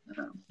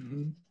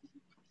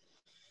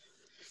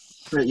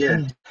 But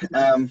yeah,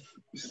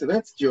 so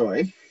that's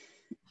joy,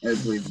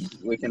 as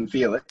we can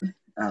feel it.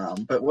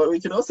 But what we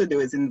could also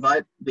do is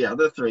invite the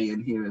other three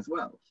in here as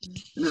well,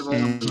 and have all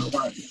of them at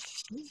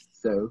once.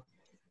 So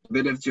a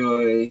bit of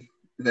joy,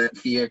 that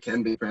fear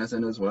can be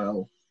present as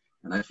well,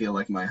 and I feel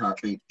like my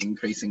heartbeat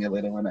increasing a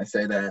little when I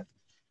say that.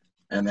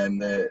 And then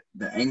the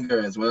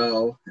anger as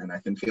well, and I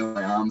can feel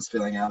my arms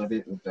filling out of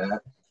it with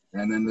that.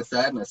 And then the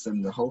sadness,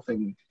 and the whole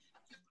thing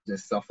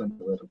just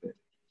softened a little bit.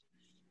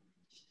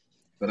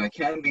 But I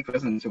can be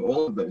present to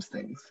all of those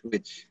things,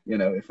 which,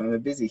 if I'm a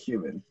busy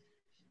human,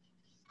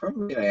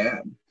 probably I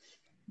am.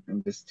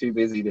 I'm just too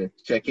busy to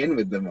check in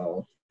with them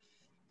all.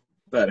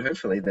 But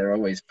hopefully they're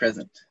always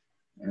present.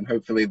 And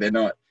hopefully they're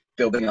not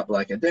building up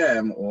like a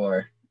dam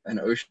or an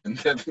ocean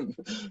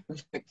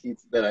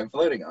that I'm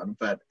floating on,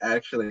 but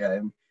actually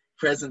I'm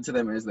present to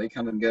them as they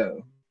come and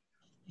go.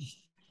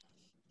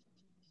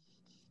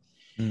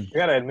 I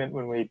gotta admit,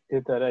 when we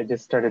did that, I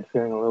just started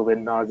feeling a little bit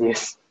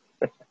nauseous.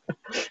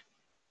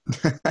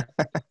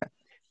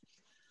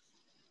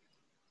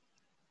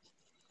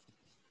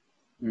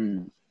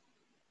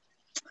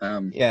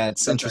 Yeah,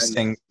 it's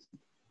interesting.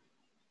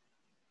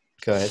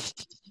 Go ahead.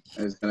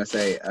 I was going to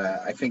say,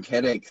 I think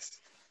headaches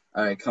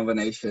are a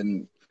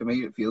combination, for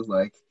me it feels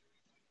like,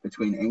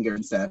 between anger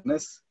and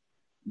sadness,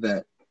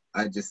 that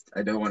I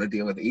don't want to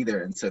deal with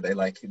either, and so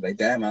they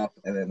dam up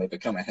and then they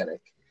become a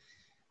headache.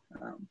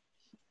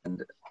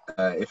 And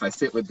if I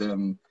sit with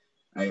them,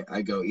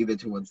 I go either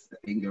towards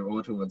anger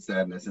or towards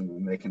sadness, and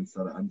then they can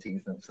sort of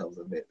untease themselves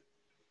a bit.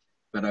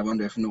 But I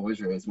wonder if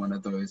nausea is one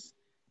of those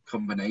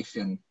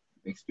combination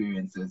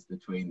experiences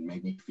between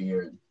maybe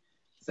fear and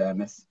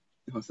sadness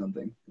or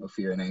something, or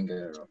fear and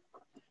anger.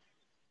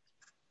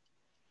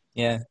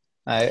 Yeah,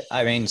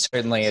 I mean,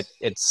 certainly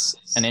it's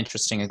an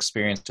interesting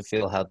experience to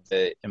feel how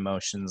the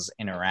emotions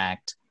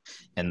interact,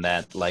 and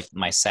that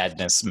my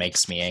sadness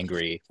makes me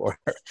angry, or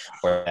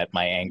that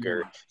my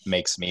anger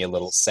makes me a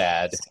little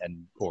sad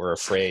or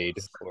afraid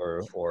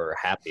or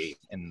happy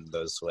in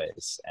those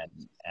ways,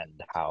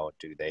 and how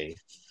do they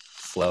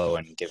flow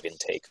and give and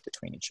take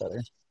between each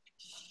other.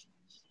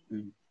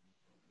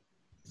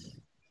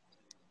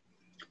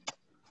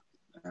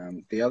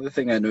 The other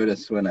thing I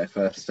noticed when I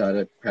first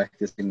started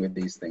practicing with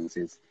these things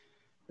is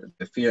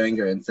the fear,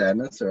 anger, and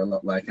sadness are a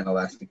lot like an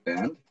elastic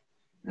band,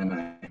 and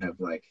I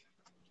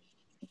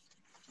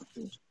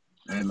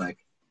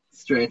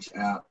stretch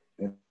out,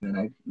 and then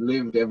I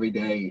lived every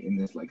day in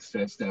this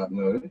stretched out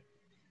mode,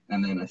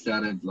 and then I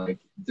started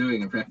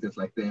doing a practice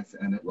like this,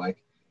 and it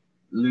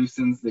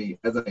loosens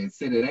as I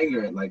sit in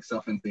anger, it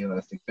softens the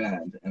elastic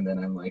band, and then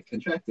I'm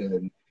contracted,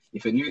 and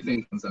if a new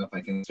thing comes up, I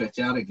can stretch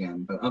out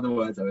again. But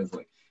otherwise, I was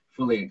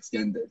fully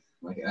extended,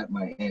 at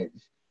my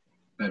edge.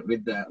 But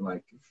with that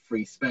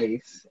free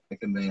space, I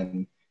can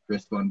then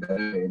respond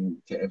better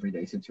to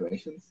everyday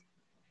situations,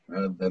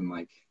 rather than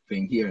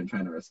being here and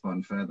trying to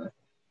respond further,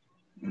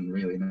 and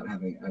really not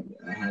having.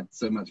 I had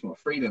so much more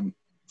freedom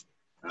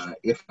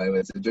if I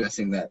was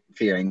addressing that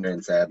fear, anger,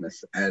 and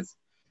sadness as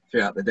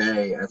throughout the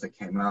day as it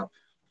came up,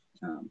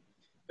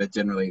 but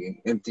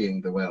generally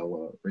emptying the well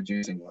or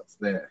reducing what's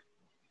there.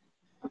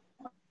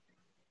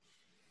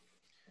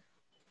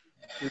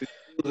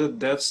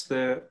 That's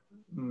the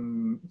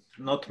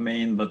not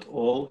main but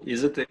all.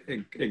 Is it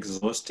an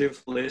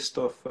exhaustive list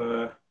of,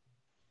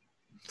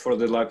 for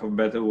the lack of a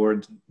better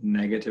word,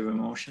 negative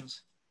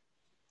emotions?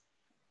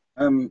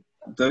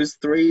 Those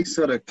three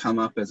sort of come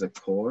up as a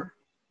core.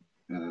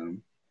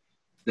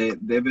 They're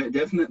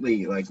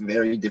definitely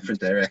very different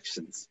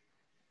directions.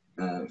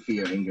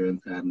 Fear, anger,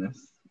 and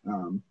sadness.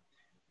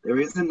 There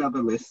is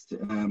another list.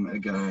 A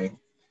guy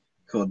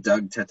called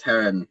Doug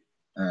Tataran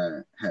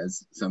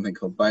has something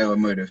called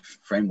Bioemotive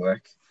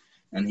Framework,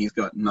 and he's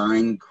got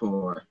 9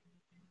 core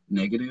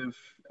negative.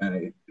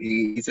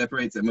 He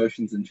separates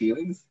emotions and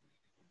feelings.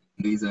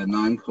 These are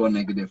 9 core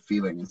negative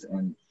feelings,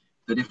 and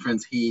the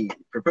difference he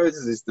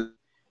proposes is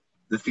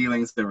the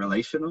feelings are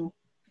relational.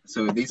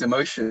 So these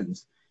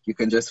emotions, you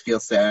can just feel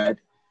sad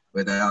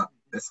without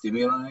a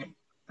stimuli.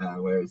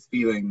 whereas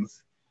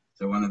feelings,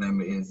 so one of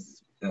them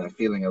is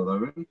feeling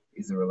alone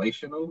is a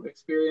relational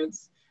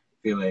experience.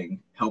 Feeling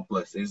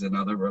helpless is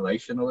another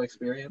relational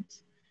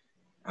experience.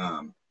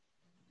 And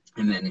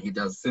then he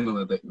does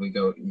similar that you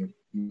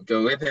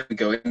go with him,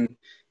 go in,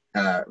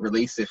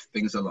 release if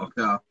things are locked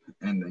up,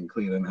 and then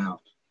clear them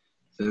out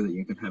so that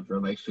you can have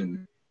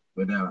relation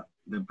without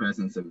the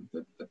presence of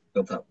the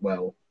built up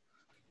well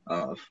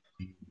of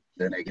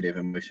the negative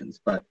emotions,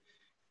 but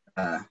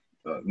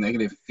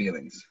negative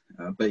feelings.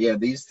 But yeah,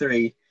 these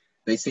three,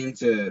 they seem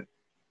to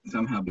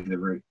somehow be the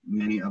root.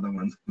 Many other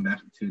ones come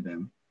back to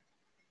them.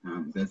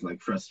 There's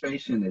like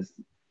frustration is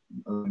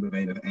on the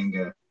vein of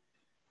anger,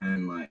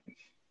 and like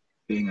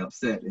being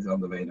upset is on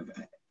the vein of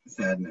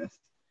sadness,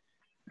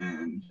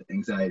 and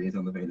anxiety is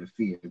on the vein of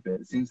fear.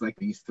 But it seems like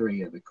these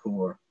three are the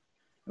core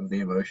of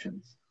the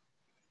emotions.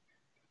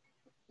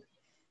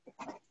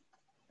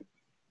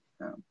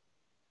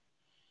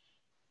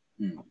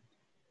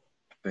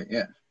 But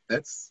yeah,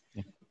 that's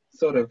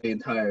sort of the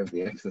entire of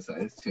the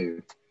exercise,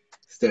 to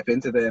step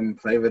into them,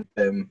 play with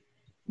them,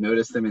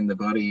 notice them in the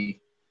body,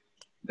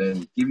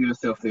 then give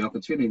yourself the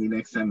opportunity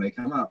next time they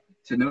come up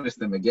to notice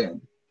them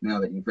again, now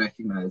that you've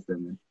recognized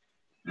them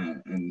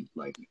and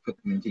like put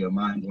them into your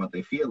mind what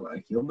they feel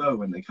like. You'll know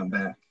when they come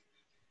back.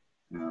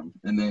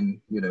 And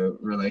then, you know,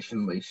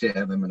 relationally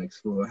share them and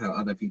explore how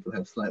other people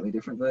have slightly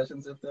different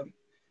versions of them.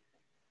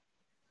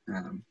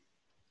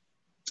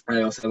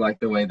 I also like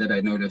the way that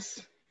I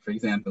notice, for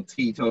example,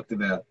 T talked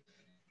about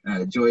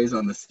joy is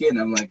on the skin.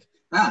 I'm like,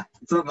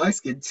 it's on my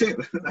skin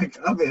too. Like,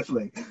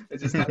 obviously, it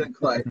just hadn't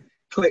quite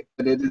clicked,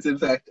 but it is in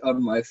fact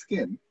on my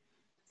skin.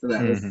 So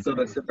that was sort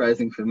of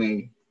surprising for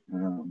me.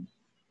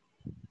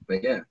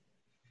 But yeah,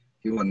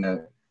 if you want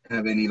to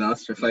have any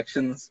last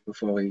reflections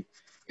before we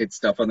hit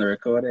stop on the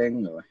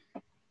recording, or...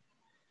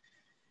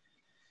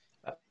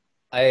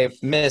 I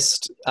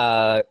missed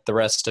the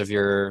rest of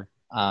your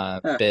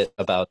bit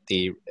about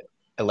the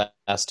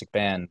elastic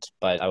band,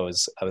 but I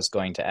was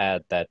going to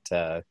add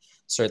that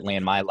certainly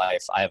in my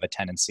life, I have a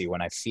tendency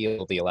when I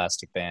feel the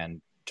elastic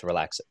band to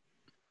relax it.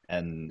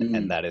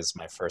 And that is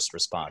my first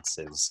response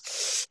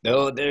is,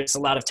 no, there's a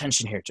lot of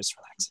tension here, just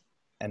relax it.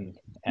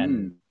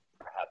 And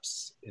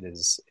perhaps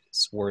it's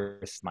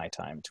worth my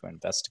time to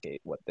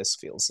investigate what this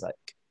feels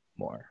like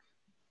more.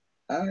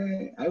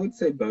 I would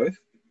say both.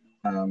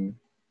 The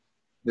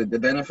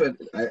benefit,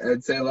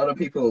 I'd say a lot of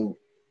people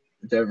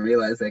don't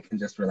realize they can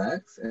just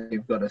relax, and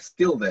you've got a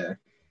skill there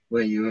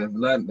where you have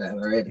learned that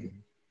already.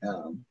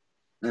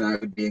 And I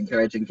would be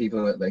encouraging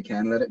people that they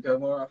can let it go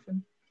more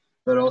often,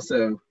 but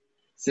also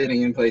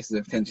sitting in places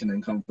of tension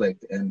and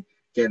conflict and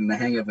getting the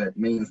hang of it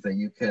means that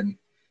if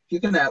you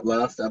can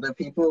outlast other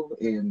people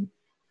in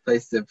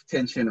places of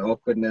tension,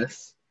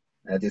 awkwardness,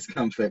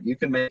 discomfort, you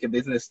can make a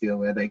business deal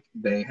where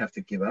they have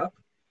to give up.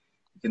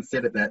 You can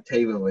sit at that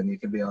table and you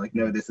can be like,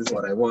 no, this is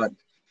what I want,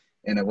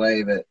 in a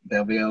way that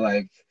they'll be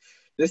like,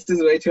 this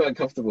is way too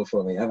uncomfortable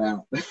for me, I'm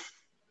out.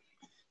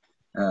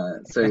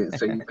 So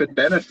you could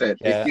benefit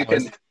if you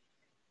can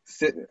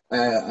sit.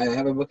 I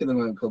have a book at the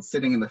moment called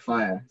Sitting in the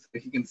Fire. So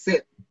if you can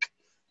sit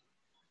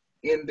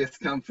in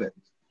discomfort,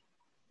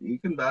 you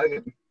can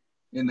bargain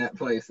in that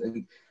place.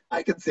 And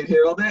I could sit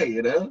here all day,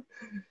 you know?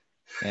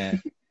 Yeah.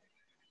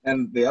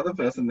 And the other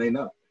person may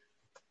not.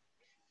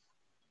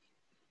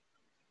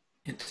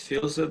 It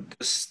feels that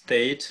the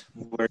state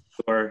where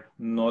you are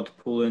not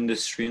pulling the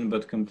string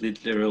but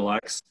completely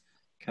relaxed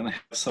can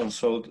have some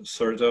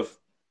sort of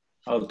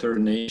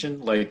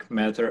alternation, like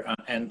matter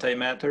and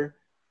antimatter.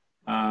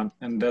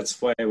 And that's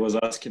why I was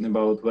asking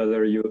about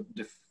whether you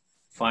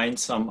find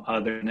some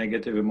other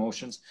negative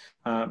emotions.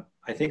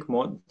 I think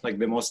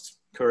the most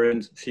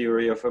current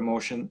theory of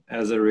emotion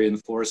as a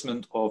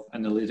reinforcement of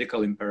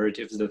analytical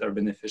imperatives that are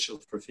beneficial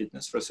for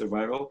fitness, for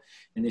survival.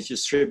 And if you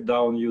strip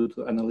down you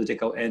to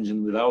analytical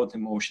engine without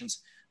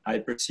emotions, I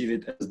perceive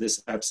it as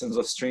this absence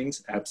of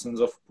strings, absence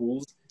of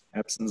pulls,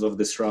 absence of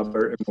this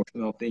rubber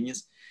emotional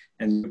thingies.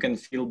 And you can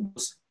feel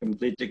both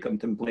completely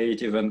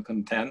contemplative and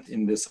content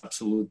in this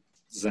absolute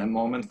Zen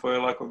moment, for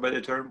lack of a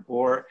better term,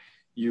 or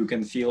you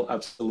can feel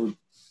absolute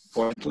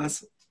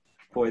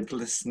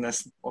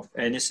pointlessness of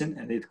anything,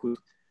 and it could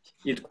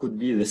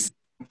be the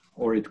same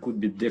or it could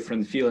be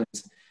different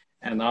feelings.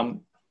 And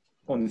I'm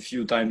on a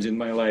few times in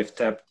my life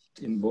tapped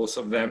in both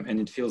of them,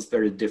 and it feels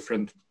very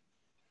different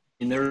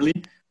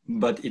innerly,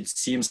 but it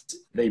seems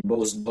they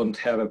both don't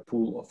have a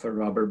pull of a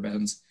rubber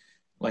bands.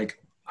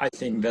 Like, I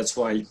think that's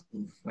why,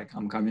 like,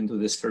 I'm coming to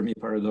this Fermi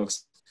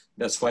paradox.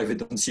 That's why we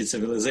don't see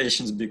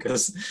civilizations,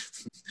 because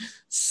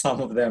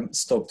some of them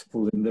stopped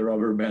pulling the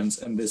rubber bands,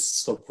 and this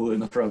stop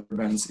pulling of rubber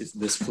bands is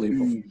this flip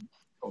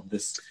of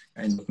this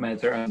kind of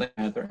matter and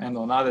matter. And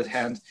on the other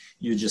hand,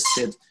 you just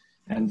sit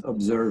and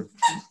observe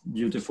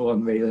beautiful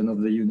unveiling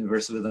of the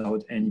universe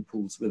without any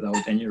pulls,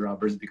 without any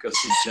rubbers, because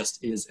it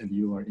just is, and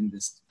you are in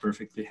this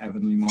perfectly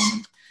heavenly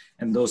moment.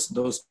 And those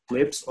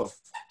flips of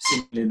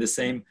simply the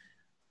same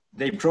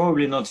they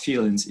probably not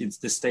feelings. It's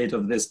the state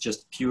of this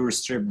just pure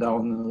stripped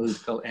down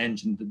analytical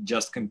engine that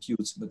just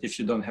computes. But if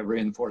you don't have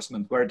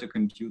reinforcement where to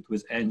compute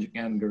with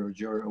anger or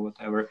joy or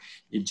whatever,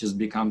 it just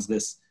becomes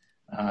this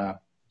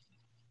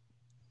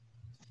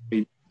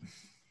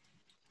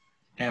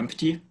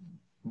empty,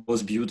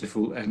 both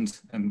beautiful and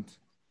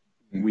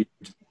weird.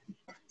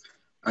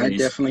 I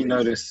definitely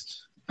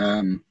noticed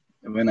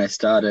when I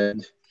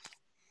started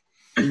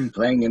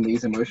playing in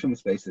these emotion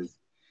spaces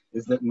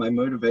is that my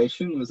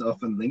motivation was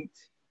often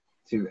linked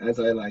to, as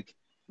I like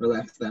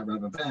relaxed that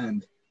rubber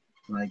band,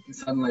 like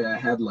suddenly I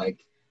had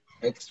like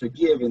extra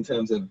give in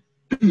terms of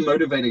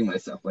motivating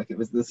myself. Like it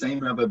was the same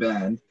rubber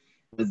band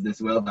as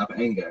this welled up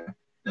anger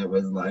that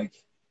was like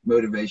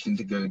motivation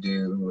to go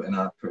do an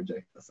art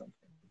project or something.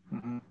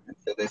 Mm-hmm. And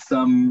so there's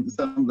some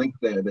link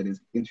there that is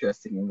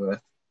interesting and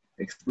worth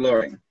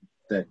exploring,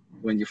 that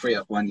when you free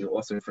up one, you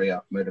also free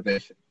up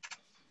motivation.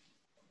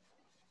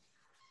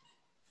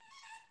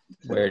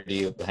 Where do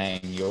you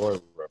hang your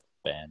rubber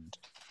band?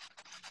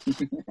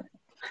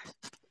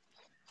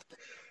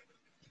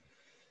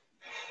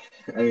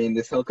 I mean,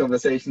 this whole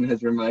conversation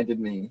has reminded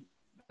me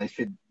I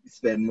should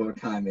spend more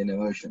time in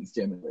emotions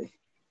generally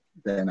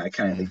than I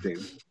currently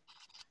do.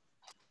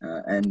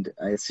 And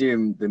I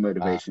assume the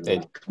motivation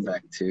will come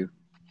back to.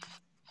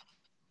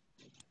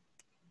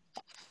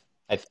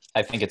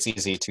 I think it's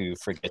easy to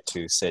forget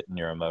to sit in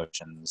your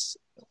emotions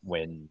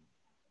when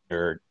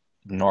your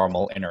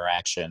normal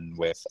interaction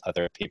with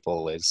other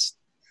people is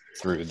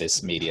through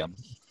this medium.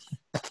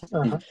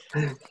 Uh-huh.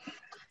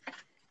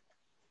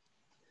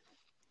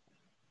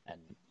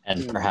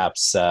 And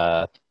perhaps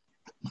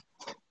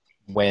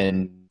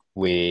when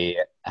we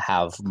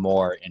have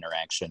more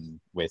interaction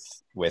with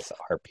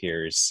our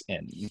peers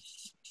in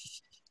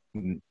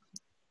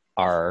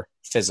our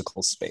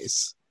physical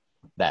space,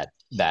 that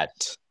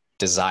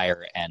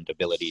desire and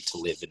ability to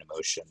live in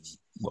emotion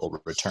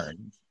will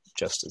return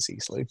just as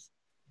easily.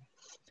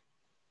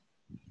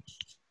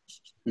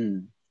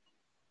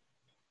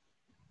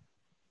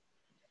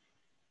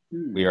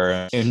 We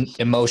are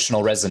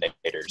emotional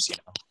resonators, you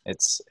know.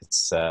 It's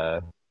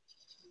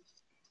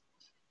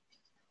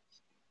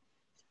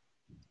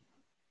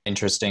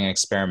interesting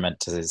experiment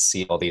to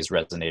see all these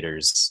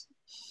resonators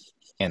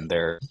in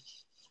their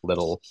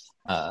little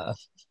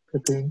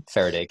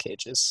Faraday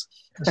cages.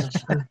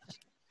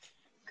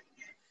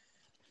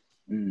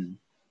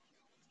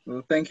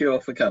 Well, thank you all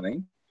for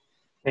coming.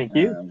 Thank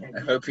you. I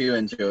hope you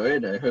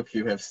enjoyed. I hope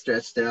you have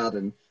stretched out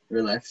and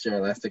relaxed your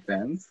elastic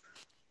bands.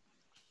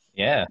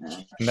 Yeah,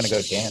 I'm gonna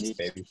go dance,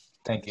 baby.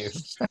 Thank you.